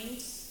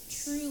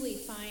truly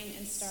find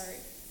and start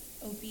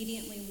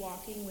obediently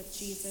walking with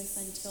Jesus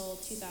until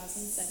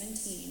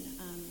 2017.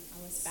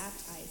 I was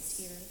baptized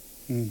here.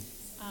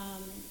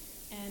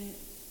 And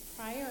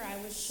prior,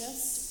 I was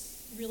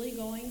just really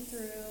going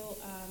through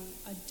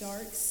a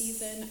dark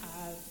season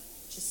of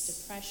just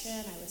depression.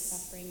 I was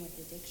suffering with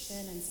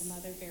addiction and some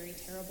other very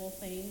terrible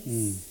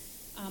things.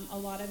 A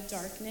lot of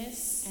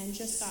darkness, and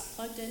just got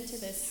plugged into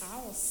this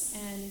house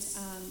and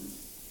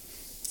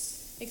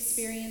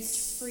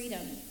experienced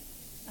freedom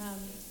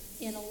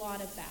in a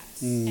lot of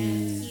that.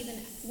 And even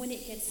when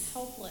it gets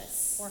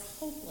helpless or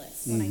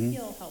hopeless, when I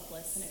feel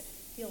helpless and it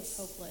feels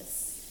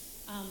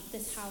hopeless,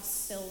 this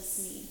house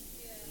fills me.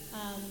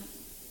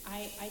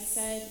 I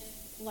said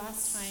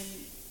last time,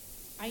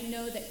 I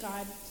know that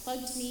God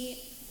placed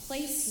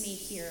me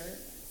here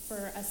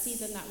for a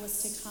season that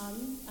was to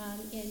come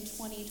in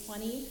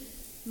 2020.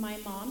 My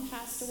mom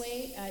passed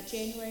away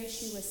January.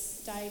 She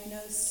was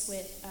diagnosed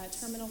with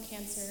terminal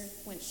cancer,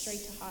 went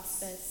straight to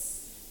hospice.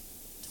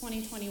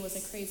 2020 was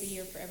a crazy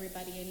year for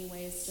everybody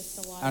anyways,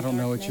 just a lot of I don't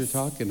know what you're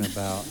talking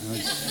about.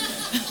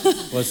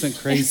 Wasn't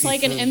crazy. It's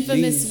like an for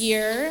infamous me.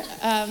 year.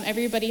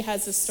 Everybody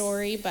has a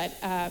story, but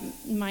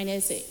mine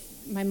is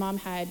my mom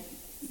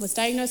was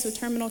diagnosed with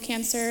terminal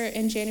cancer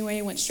in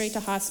January, went straight to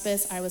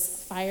hospice. I was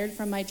fired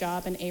from my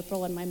job in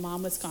April, and my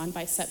mom was gone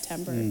by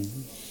September.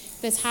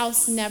 This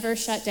house never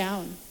shut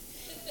down,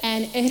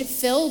 and it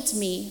filled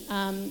me.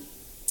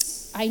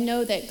 I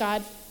know that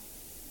God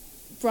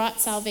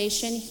brought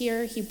salvation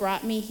here. He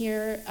brought me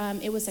here.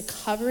 It was a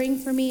covering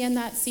for me in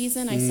that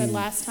season. I said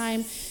last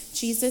time,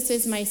 Jesus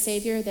is my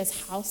Savior.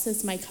 This house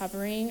is my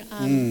covering.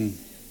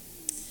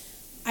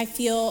 I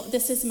feel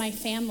this is my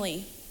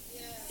family.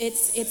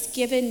 It's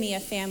given me a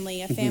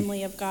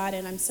family of God,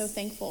 and I'm so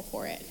thankful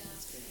for it.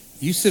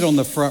 You sit on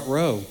the front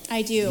row.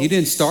 I do. You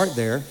didn't start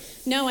there.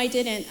 No, I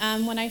didn't.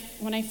 When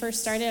I first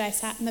started, I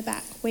sat in the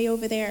back, way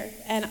over there,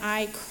 and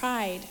I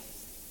cried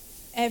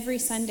every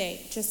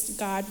Sunday, just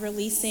God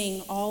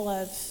releasing all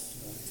of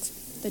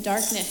the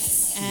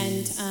darkness.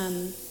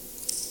 And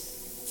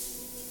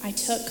I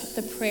took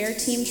the prayer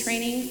team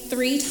training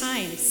 3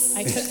 times.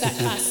 I took that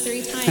class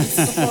 3 times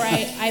before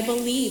I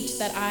believed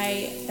that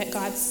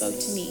God spoke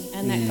to me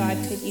and that God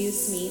could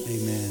use me.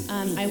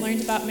 Amen. I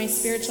learned about my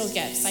spiritual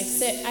gifts.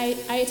 I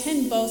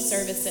attend both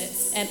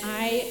services, and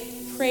I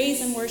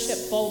praise and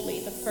worship boldly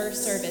the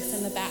first service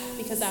in the back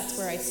because that's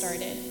where I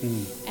started.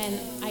 And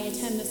I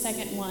attend the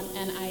second one,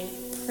 and I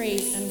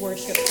praise and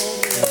worship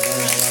boldly because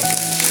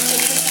that's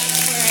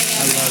where I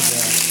am. I love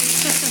that.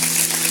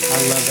 I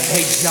love that.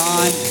 Hey,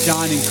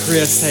 John and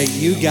Chris, hey,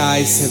 you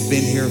guys have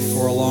been here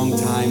for a long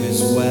time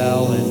as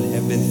well and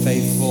have been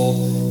faithful.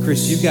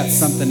 Chris, you've got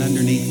something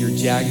underneath your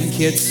jacket.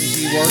 Kids,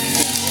 he works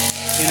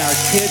in our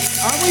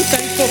kids. Aren't we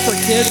thankful for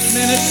kids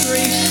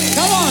ministry?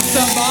 Come on,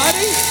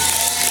 somebody.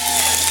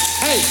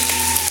 Hey,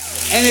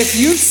 and if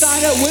you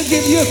sign up, we'll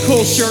give you a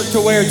cool shirt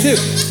to wear too.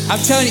 I'm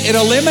telling you, it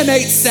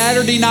eliminates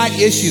Saturday night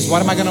issues.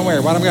 What am I going to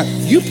wear?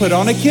 You put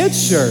on a kid's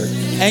shirt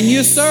and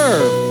you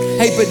serve.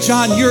 Hey, but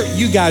John,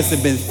 you guys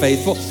have been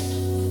faithful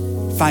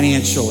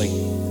financially.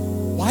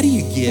 Why do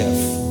you give?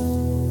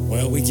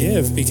 Well, we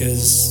give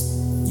because,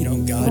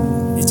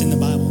 God, it's in the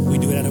Bible. We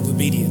do it out of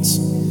obedience.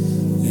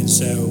 And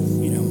so,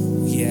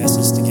 he asks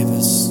us to give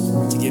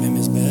him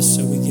his best,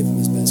 so we give him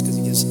his best because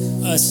he gives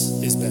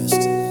us his best.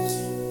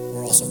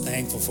 We're also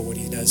thankful for what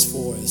he does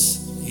for us.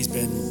 He's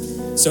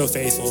been so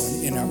faithful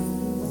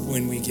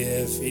when we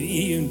give,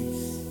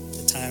 even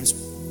the times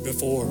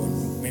before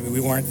when maybe we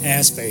weren't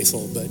as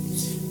faithful, but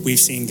we've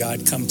seen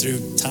God come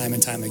through time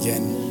and time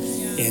again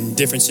in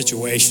different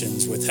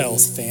situations with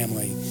health,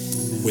 family,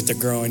 with the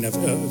growing of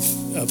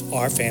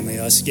our family,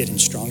 us getting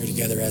stronger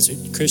together as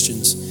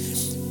Christians.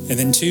 And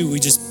then 2,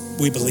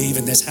 we believe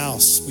in this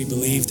house. We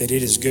believe that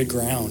it is good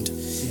ground.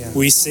 Yeah.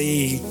 We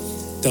see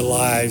the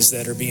lives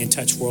that are being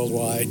touched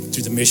worldwide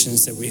through the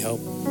missions that we help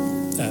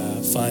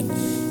fund.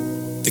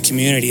 The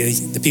community,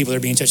 the people that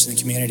are being touched in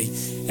the community.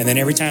 And then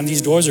every time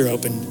these doors are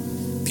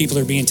opened, people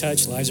are being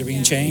touched, lives are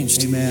being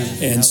changed. Amen.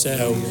 And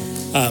so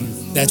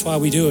that's why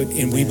we do it.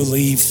 And we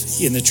believe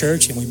in the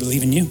church and we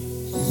believe in you.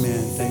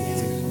 Amen.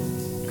 Thank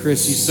you.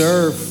 Chris, you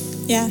serve.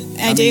 Yeah,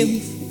 I do.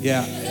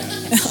 Yeah.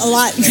 A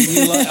lot.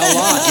 A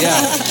lot,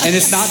 yeah. And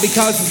it's not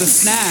because of the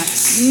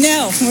snacks.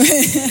 No.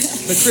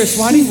 But Chris,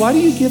 why do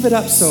you give it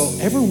up so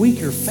every week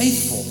you're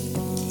faithful?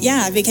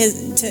 Yeah, because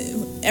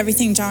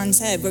everything John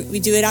said, we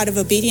do it out of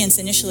obedience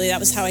initially. That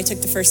was how I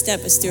took the first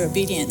step, was through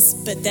obedience.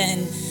 But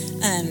then,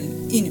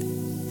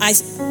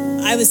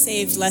 I was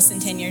saved less than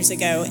 10 years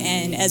ago,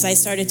 and as I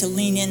started to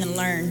lean in and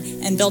learn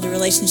and build a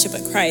relationship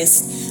with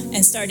Christ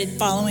and started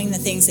following the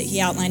things that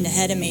he outlined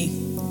ahead of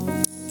me,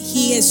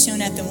 he has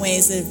shown up in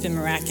ways that have been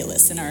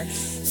miraculous in our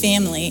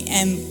family.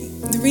 And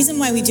the reason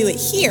why we do it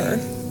here,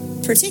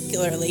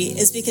 particularly,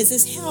 is because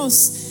this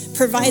house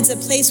provides a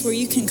place where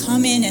you can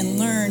come in and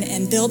learn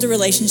and build a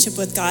relationship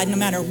with God no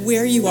matter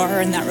where you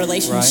are in that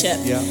relationship.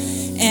 Right, yeah.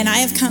 And I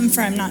have come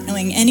from not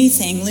knowing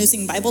anything,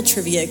 losing Bible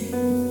trivia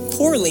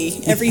poorly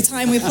every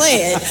time we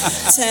play it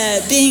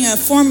to being a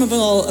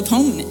formidable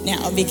opponent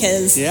now,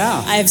 because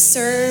I've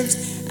served.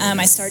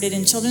 I started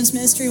in children's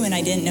ministry when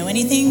I didn't know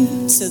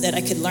anything so that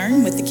I could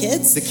learn with the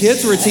kids. The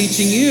kids were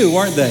teaching you,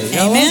 weren't they?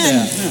 Amen. I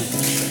love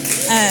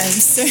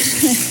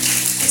that.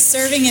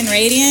 Serving in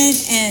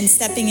Radiant and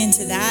stepping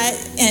into that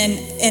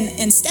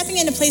and stepping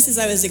into places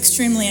I was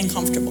extremely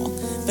uncomfortable.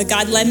 But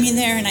God led me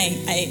there, and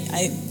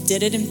I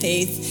did it in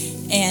faith.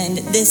 And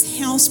this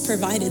house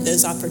provided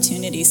those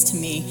opportunities to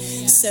me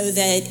so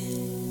that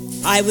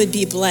I would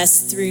be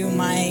blessed through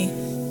my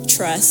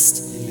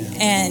trust.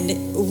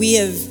 And we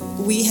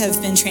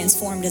have been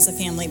transformed as a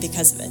family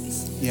because of it.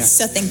 Yeah.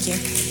 So thank you.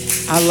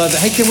 I love it.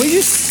 Hey, can we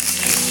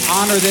just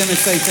honor them and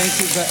say thank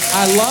you? But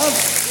I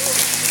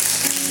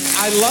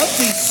love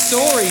these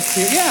stories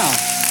here. Yeah.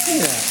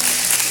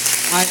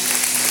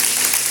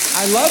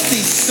 I love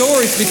these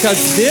stories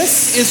because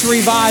this is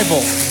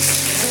revival.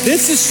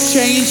 This is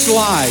changed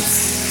lives.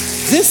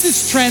 This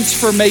is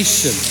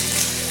transformation.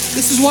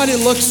 This is what it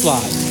looks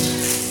like.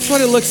 This is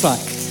what it looks like.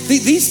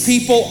 These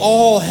people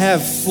all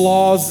have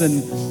flaws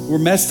and were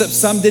messed up.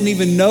 Some didn't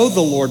even know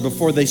the Lord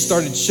before they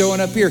started showing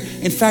up here.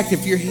 In fact,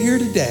 if you're here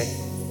today,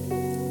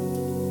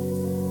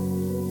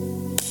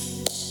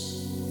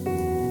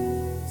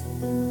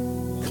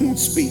 come on,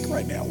 speak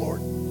right now,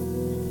 Lord.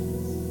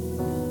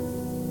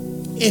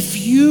 If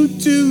you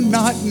do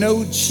not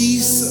know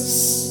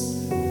Jesus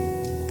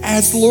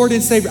as Lord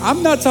and Savior,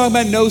 I'm not talking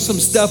about know some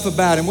stuff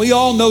about him. We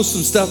all know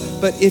some stuff.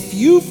 But if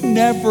you've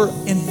never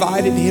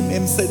invited him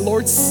and said,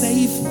 Lord,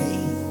 save me,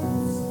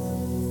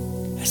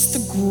 that's the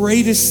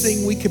greatest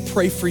thing we could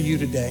pray for you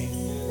today.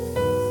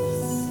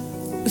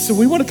 Listen,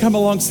 we want to come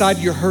alongside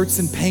your hurts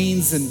and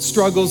pains and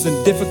struggles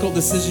and difficult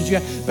decisions you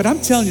have. But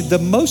I'm telling you, the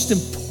most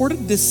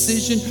important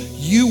decision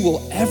you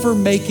will ever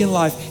make in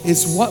life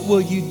is what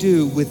will you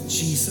do with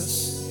Jesus?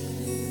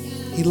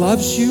 He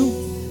loves you,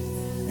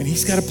 and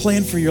he's got a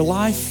plan for your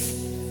life,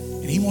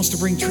 and he wants to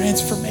bring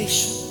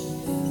transformation.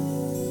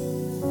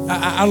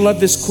 I love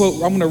this quote.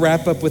 I'm going to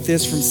wrap up with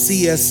this from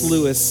C.S.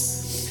 Lewis.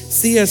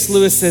 C.S.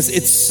 Lewis says,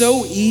 it's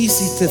so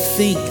easy to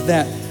think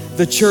that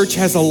the church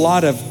has a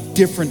lot of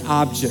different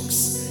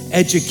objects,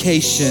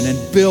 education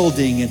and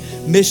building and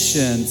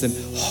missions and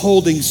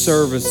holding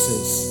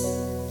services.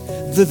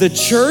 The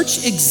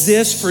church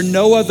exists for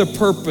no other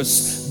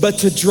purpose but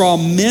to draw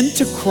men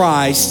to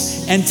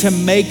Christ and to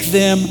make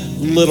them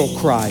little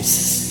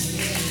Christs.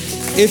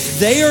 If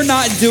they are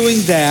not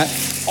doing that,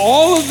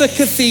 all of the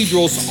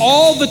cathedrals,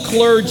 all the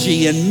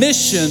clergy and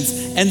missions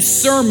and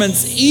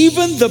sermons,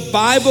 even the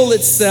Bible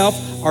itself,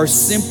 are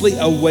simply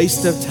a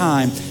waste of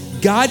time.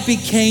 God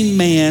became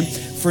man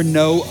for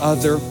no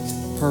other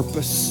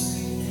purpose.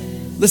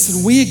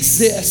 Listen, we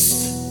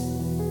exist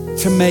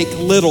to make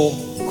little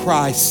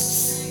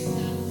Christs.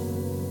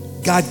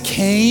 God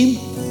came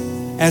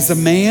as a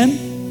man.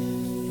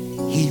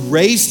 He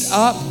raised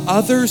up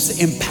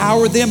others,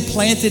 empowered them,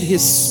 planted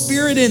his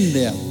spirit in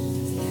them,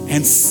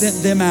 and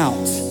sent them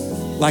out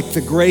like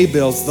the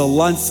Graybills, the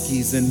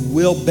Lunskys, and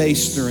Will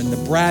Baster, and the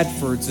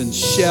Bradfords, and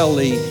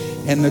Shelley,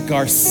 and the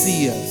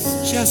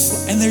Garcias.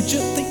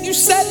 You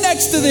sat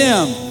next to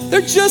them. They're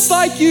just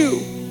like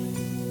you.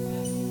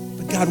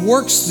 But God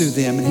works through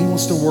them, and he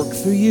wants to work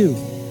through you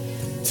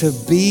to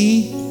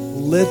be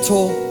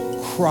little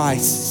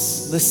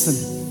Christs.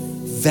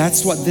 Listen,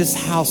 that's what this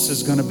house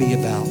is going to be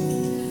about.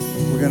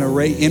 We're going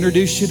to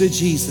introduce you to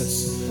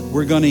Jesus.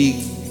 We're going to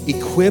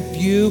equip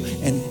you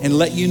and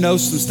let you know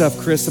some stuff,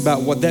 Chris,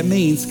 about what that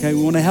means. Okay,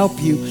 we want to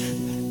help you,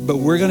 but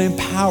we're going to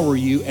empower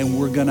you and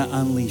we're going to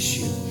unleash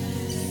you.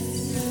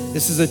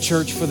 This is a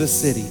church for the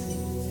city.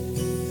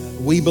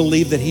 We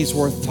believe that he's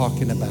worth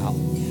talking about.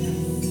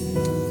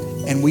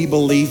 And we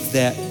believe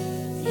that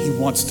he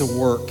wants to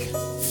work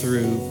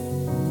through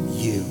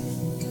you.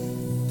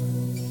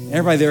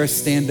 Everybody there,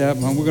 stand up.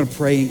 We're going to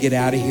pray and get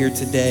out of here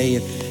today.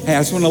 And hey, I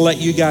just want to let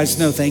you guys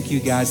know, thank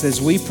you guys,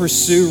 as we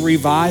pursue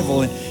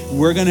revival, and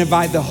we're going to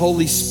invite the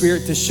Holy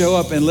Spirit to show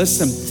up. And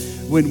listen,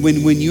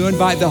 when you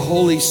invite the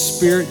Holy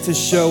Spirit to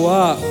show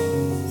up,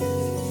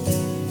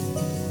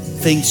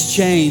 things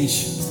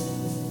change.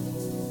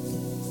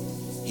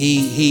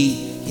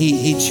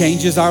 He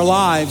changes our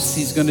lives.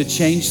 He's going to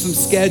change some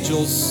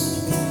schedules.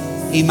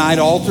 He might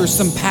alter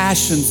some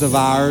passions of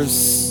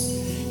ours.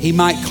 He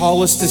might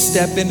call us to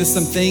step into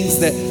some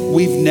things that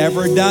we've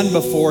never done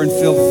before and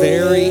feel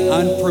very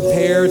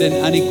unprepared and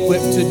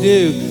unequipped to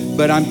do.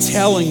 But I'm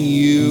telling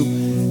you,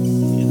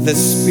 the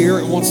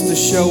Spirit wants to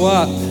show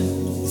up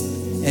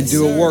and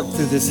do a work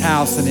through this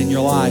house and in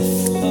your life.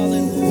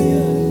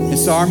 And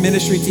so our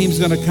ministry team is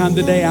going to come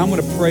today. I'm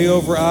going to pray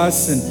over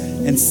us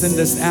and send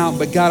us out.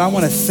 But God, I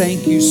want to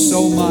thank you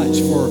so much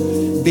for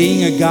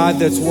being a God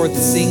that's worth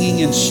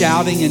singing and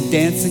shouting and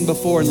dancing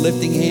before and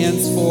lifting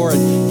hands for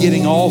and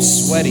getting all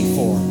sweaty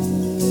for.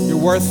 You're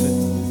worth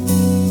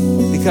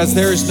it. Because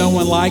there is no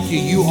one like you.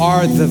 You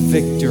are the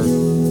victor.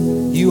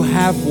 You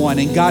have won.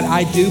 And God,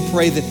 I do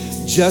pray that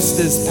just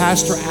as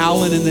Pastor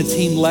Allen and the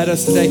team led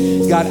us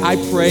today. God, I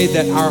pray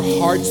that our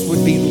hearts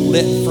would be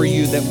lit for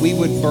you, that we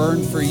would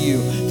burn for you,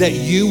 that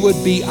you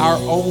would be our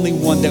only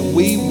one, that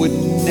we would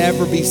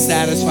never be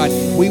satisfied.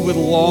 We would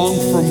long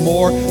for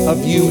more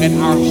of you, and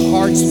our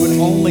hearts would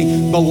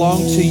only belong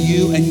to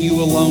you and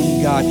you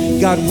alone,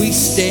 God. God, we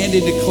stand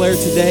and declare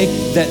today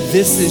that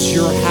this is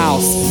your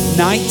house.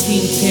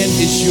 1910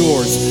 is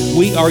yours.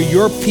 We are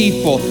your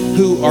people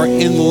who are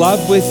in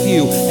love with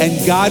you.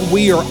 And God,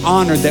 we are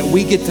honored that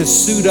we get to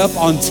suit up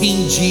on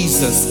Team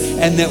Jesus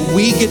and that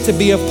we get to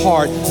be a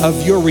part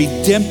of your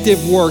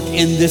redemptive work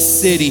in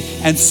this city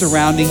and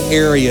surrounding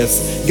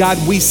areas. God,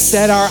 we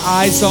set our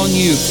eyes on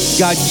you.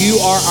 God, you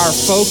are our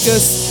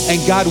focus. And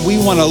God, we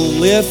want to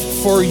live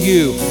for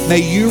you.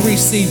 May you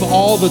receive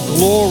all the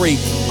glory,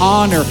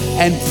 honor,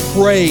 and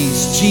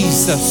praise.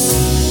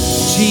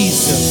 Jesus,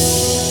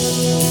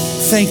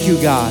 Jesus. Thank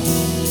you, God.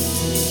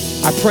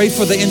 I pray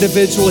for the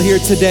individual here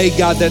today,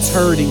 God, that's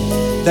hurting,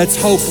 that's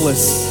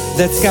hopeless,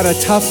 that's got a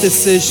tough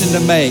decision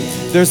to make.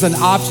 There's an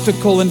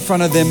obstacle in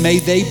front of them. May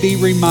they be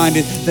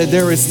reminded that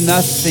there is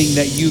nothing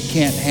that you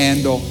can't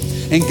handle.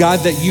 And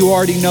God, that you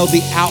already know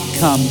the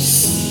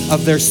outcomes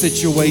of their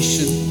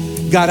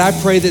situation. God, I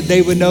pray that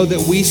they would know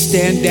that we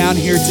stand down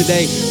here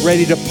today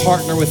ready to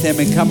partner with them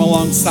and come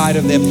alongside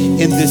of them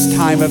in this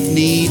time of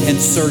need and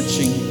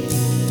searching.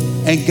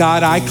 And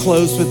God, I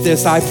close with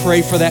this. I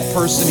pray for that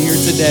person here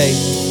today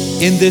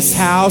in this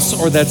house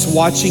or that's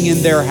watching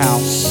in their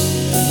house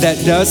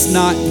that does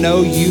not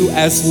know you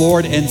as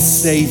Lord and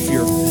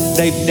Savior.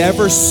 They've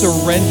never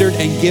surrendered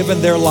and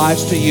given their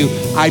lives to you.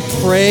 I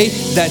pray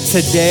that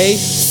today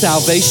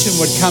salvation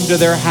would come to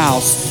their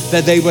house,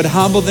 that they would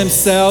humble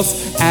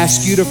themselves,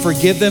 ask you to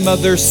forgive them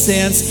of their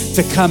sins,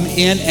 to come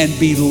in and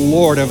be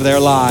Lord of their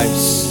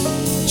lives.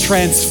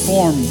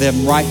 Transform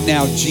them right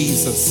now,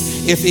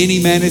 Jesus. If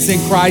any man is in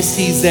Christ,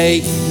 he's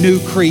a new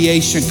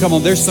creation. Come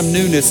on, there's some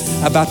newness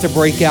about to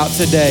break out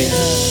today.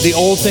 The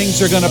old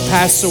things are going to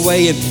pass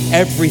away and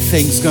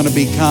everything's going to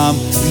become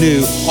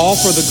new. All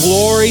for the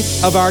glory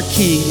of our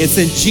King. It's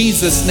in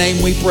Jesus'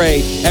 name we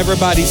pray.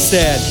 Everybody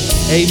said,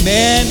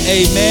 amen,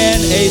 amen,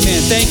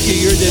 amen. Thank you.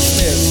 You're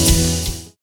dismissed.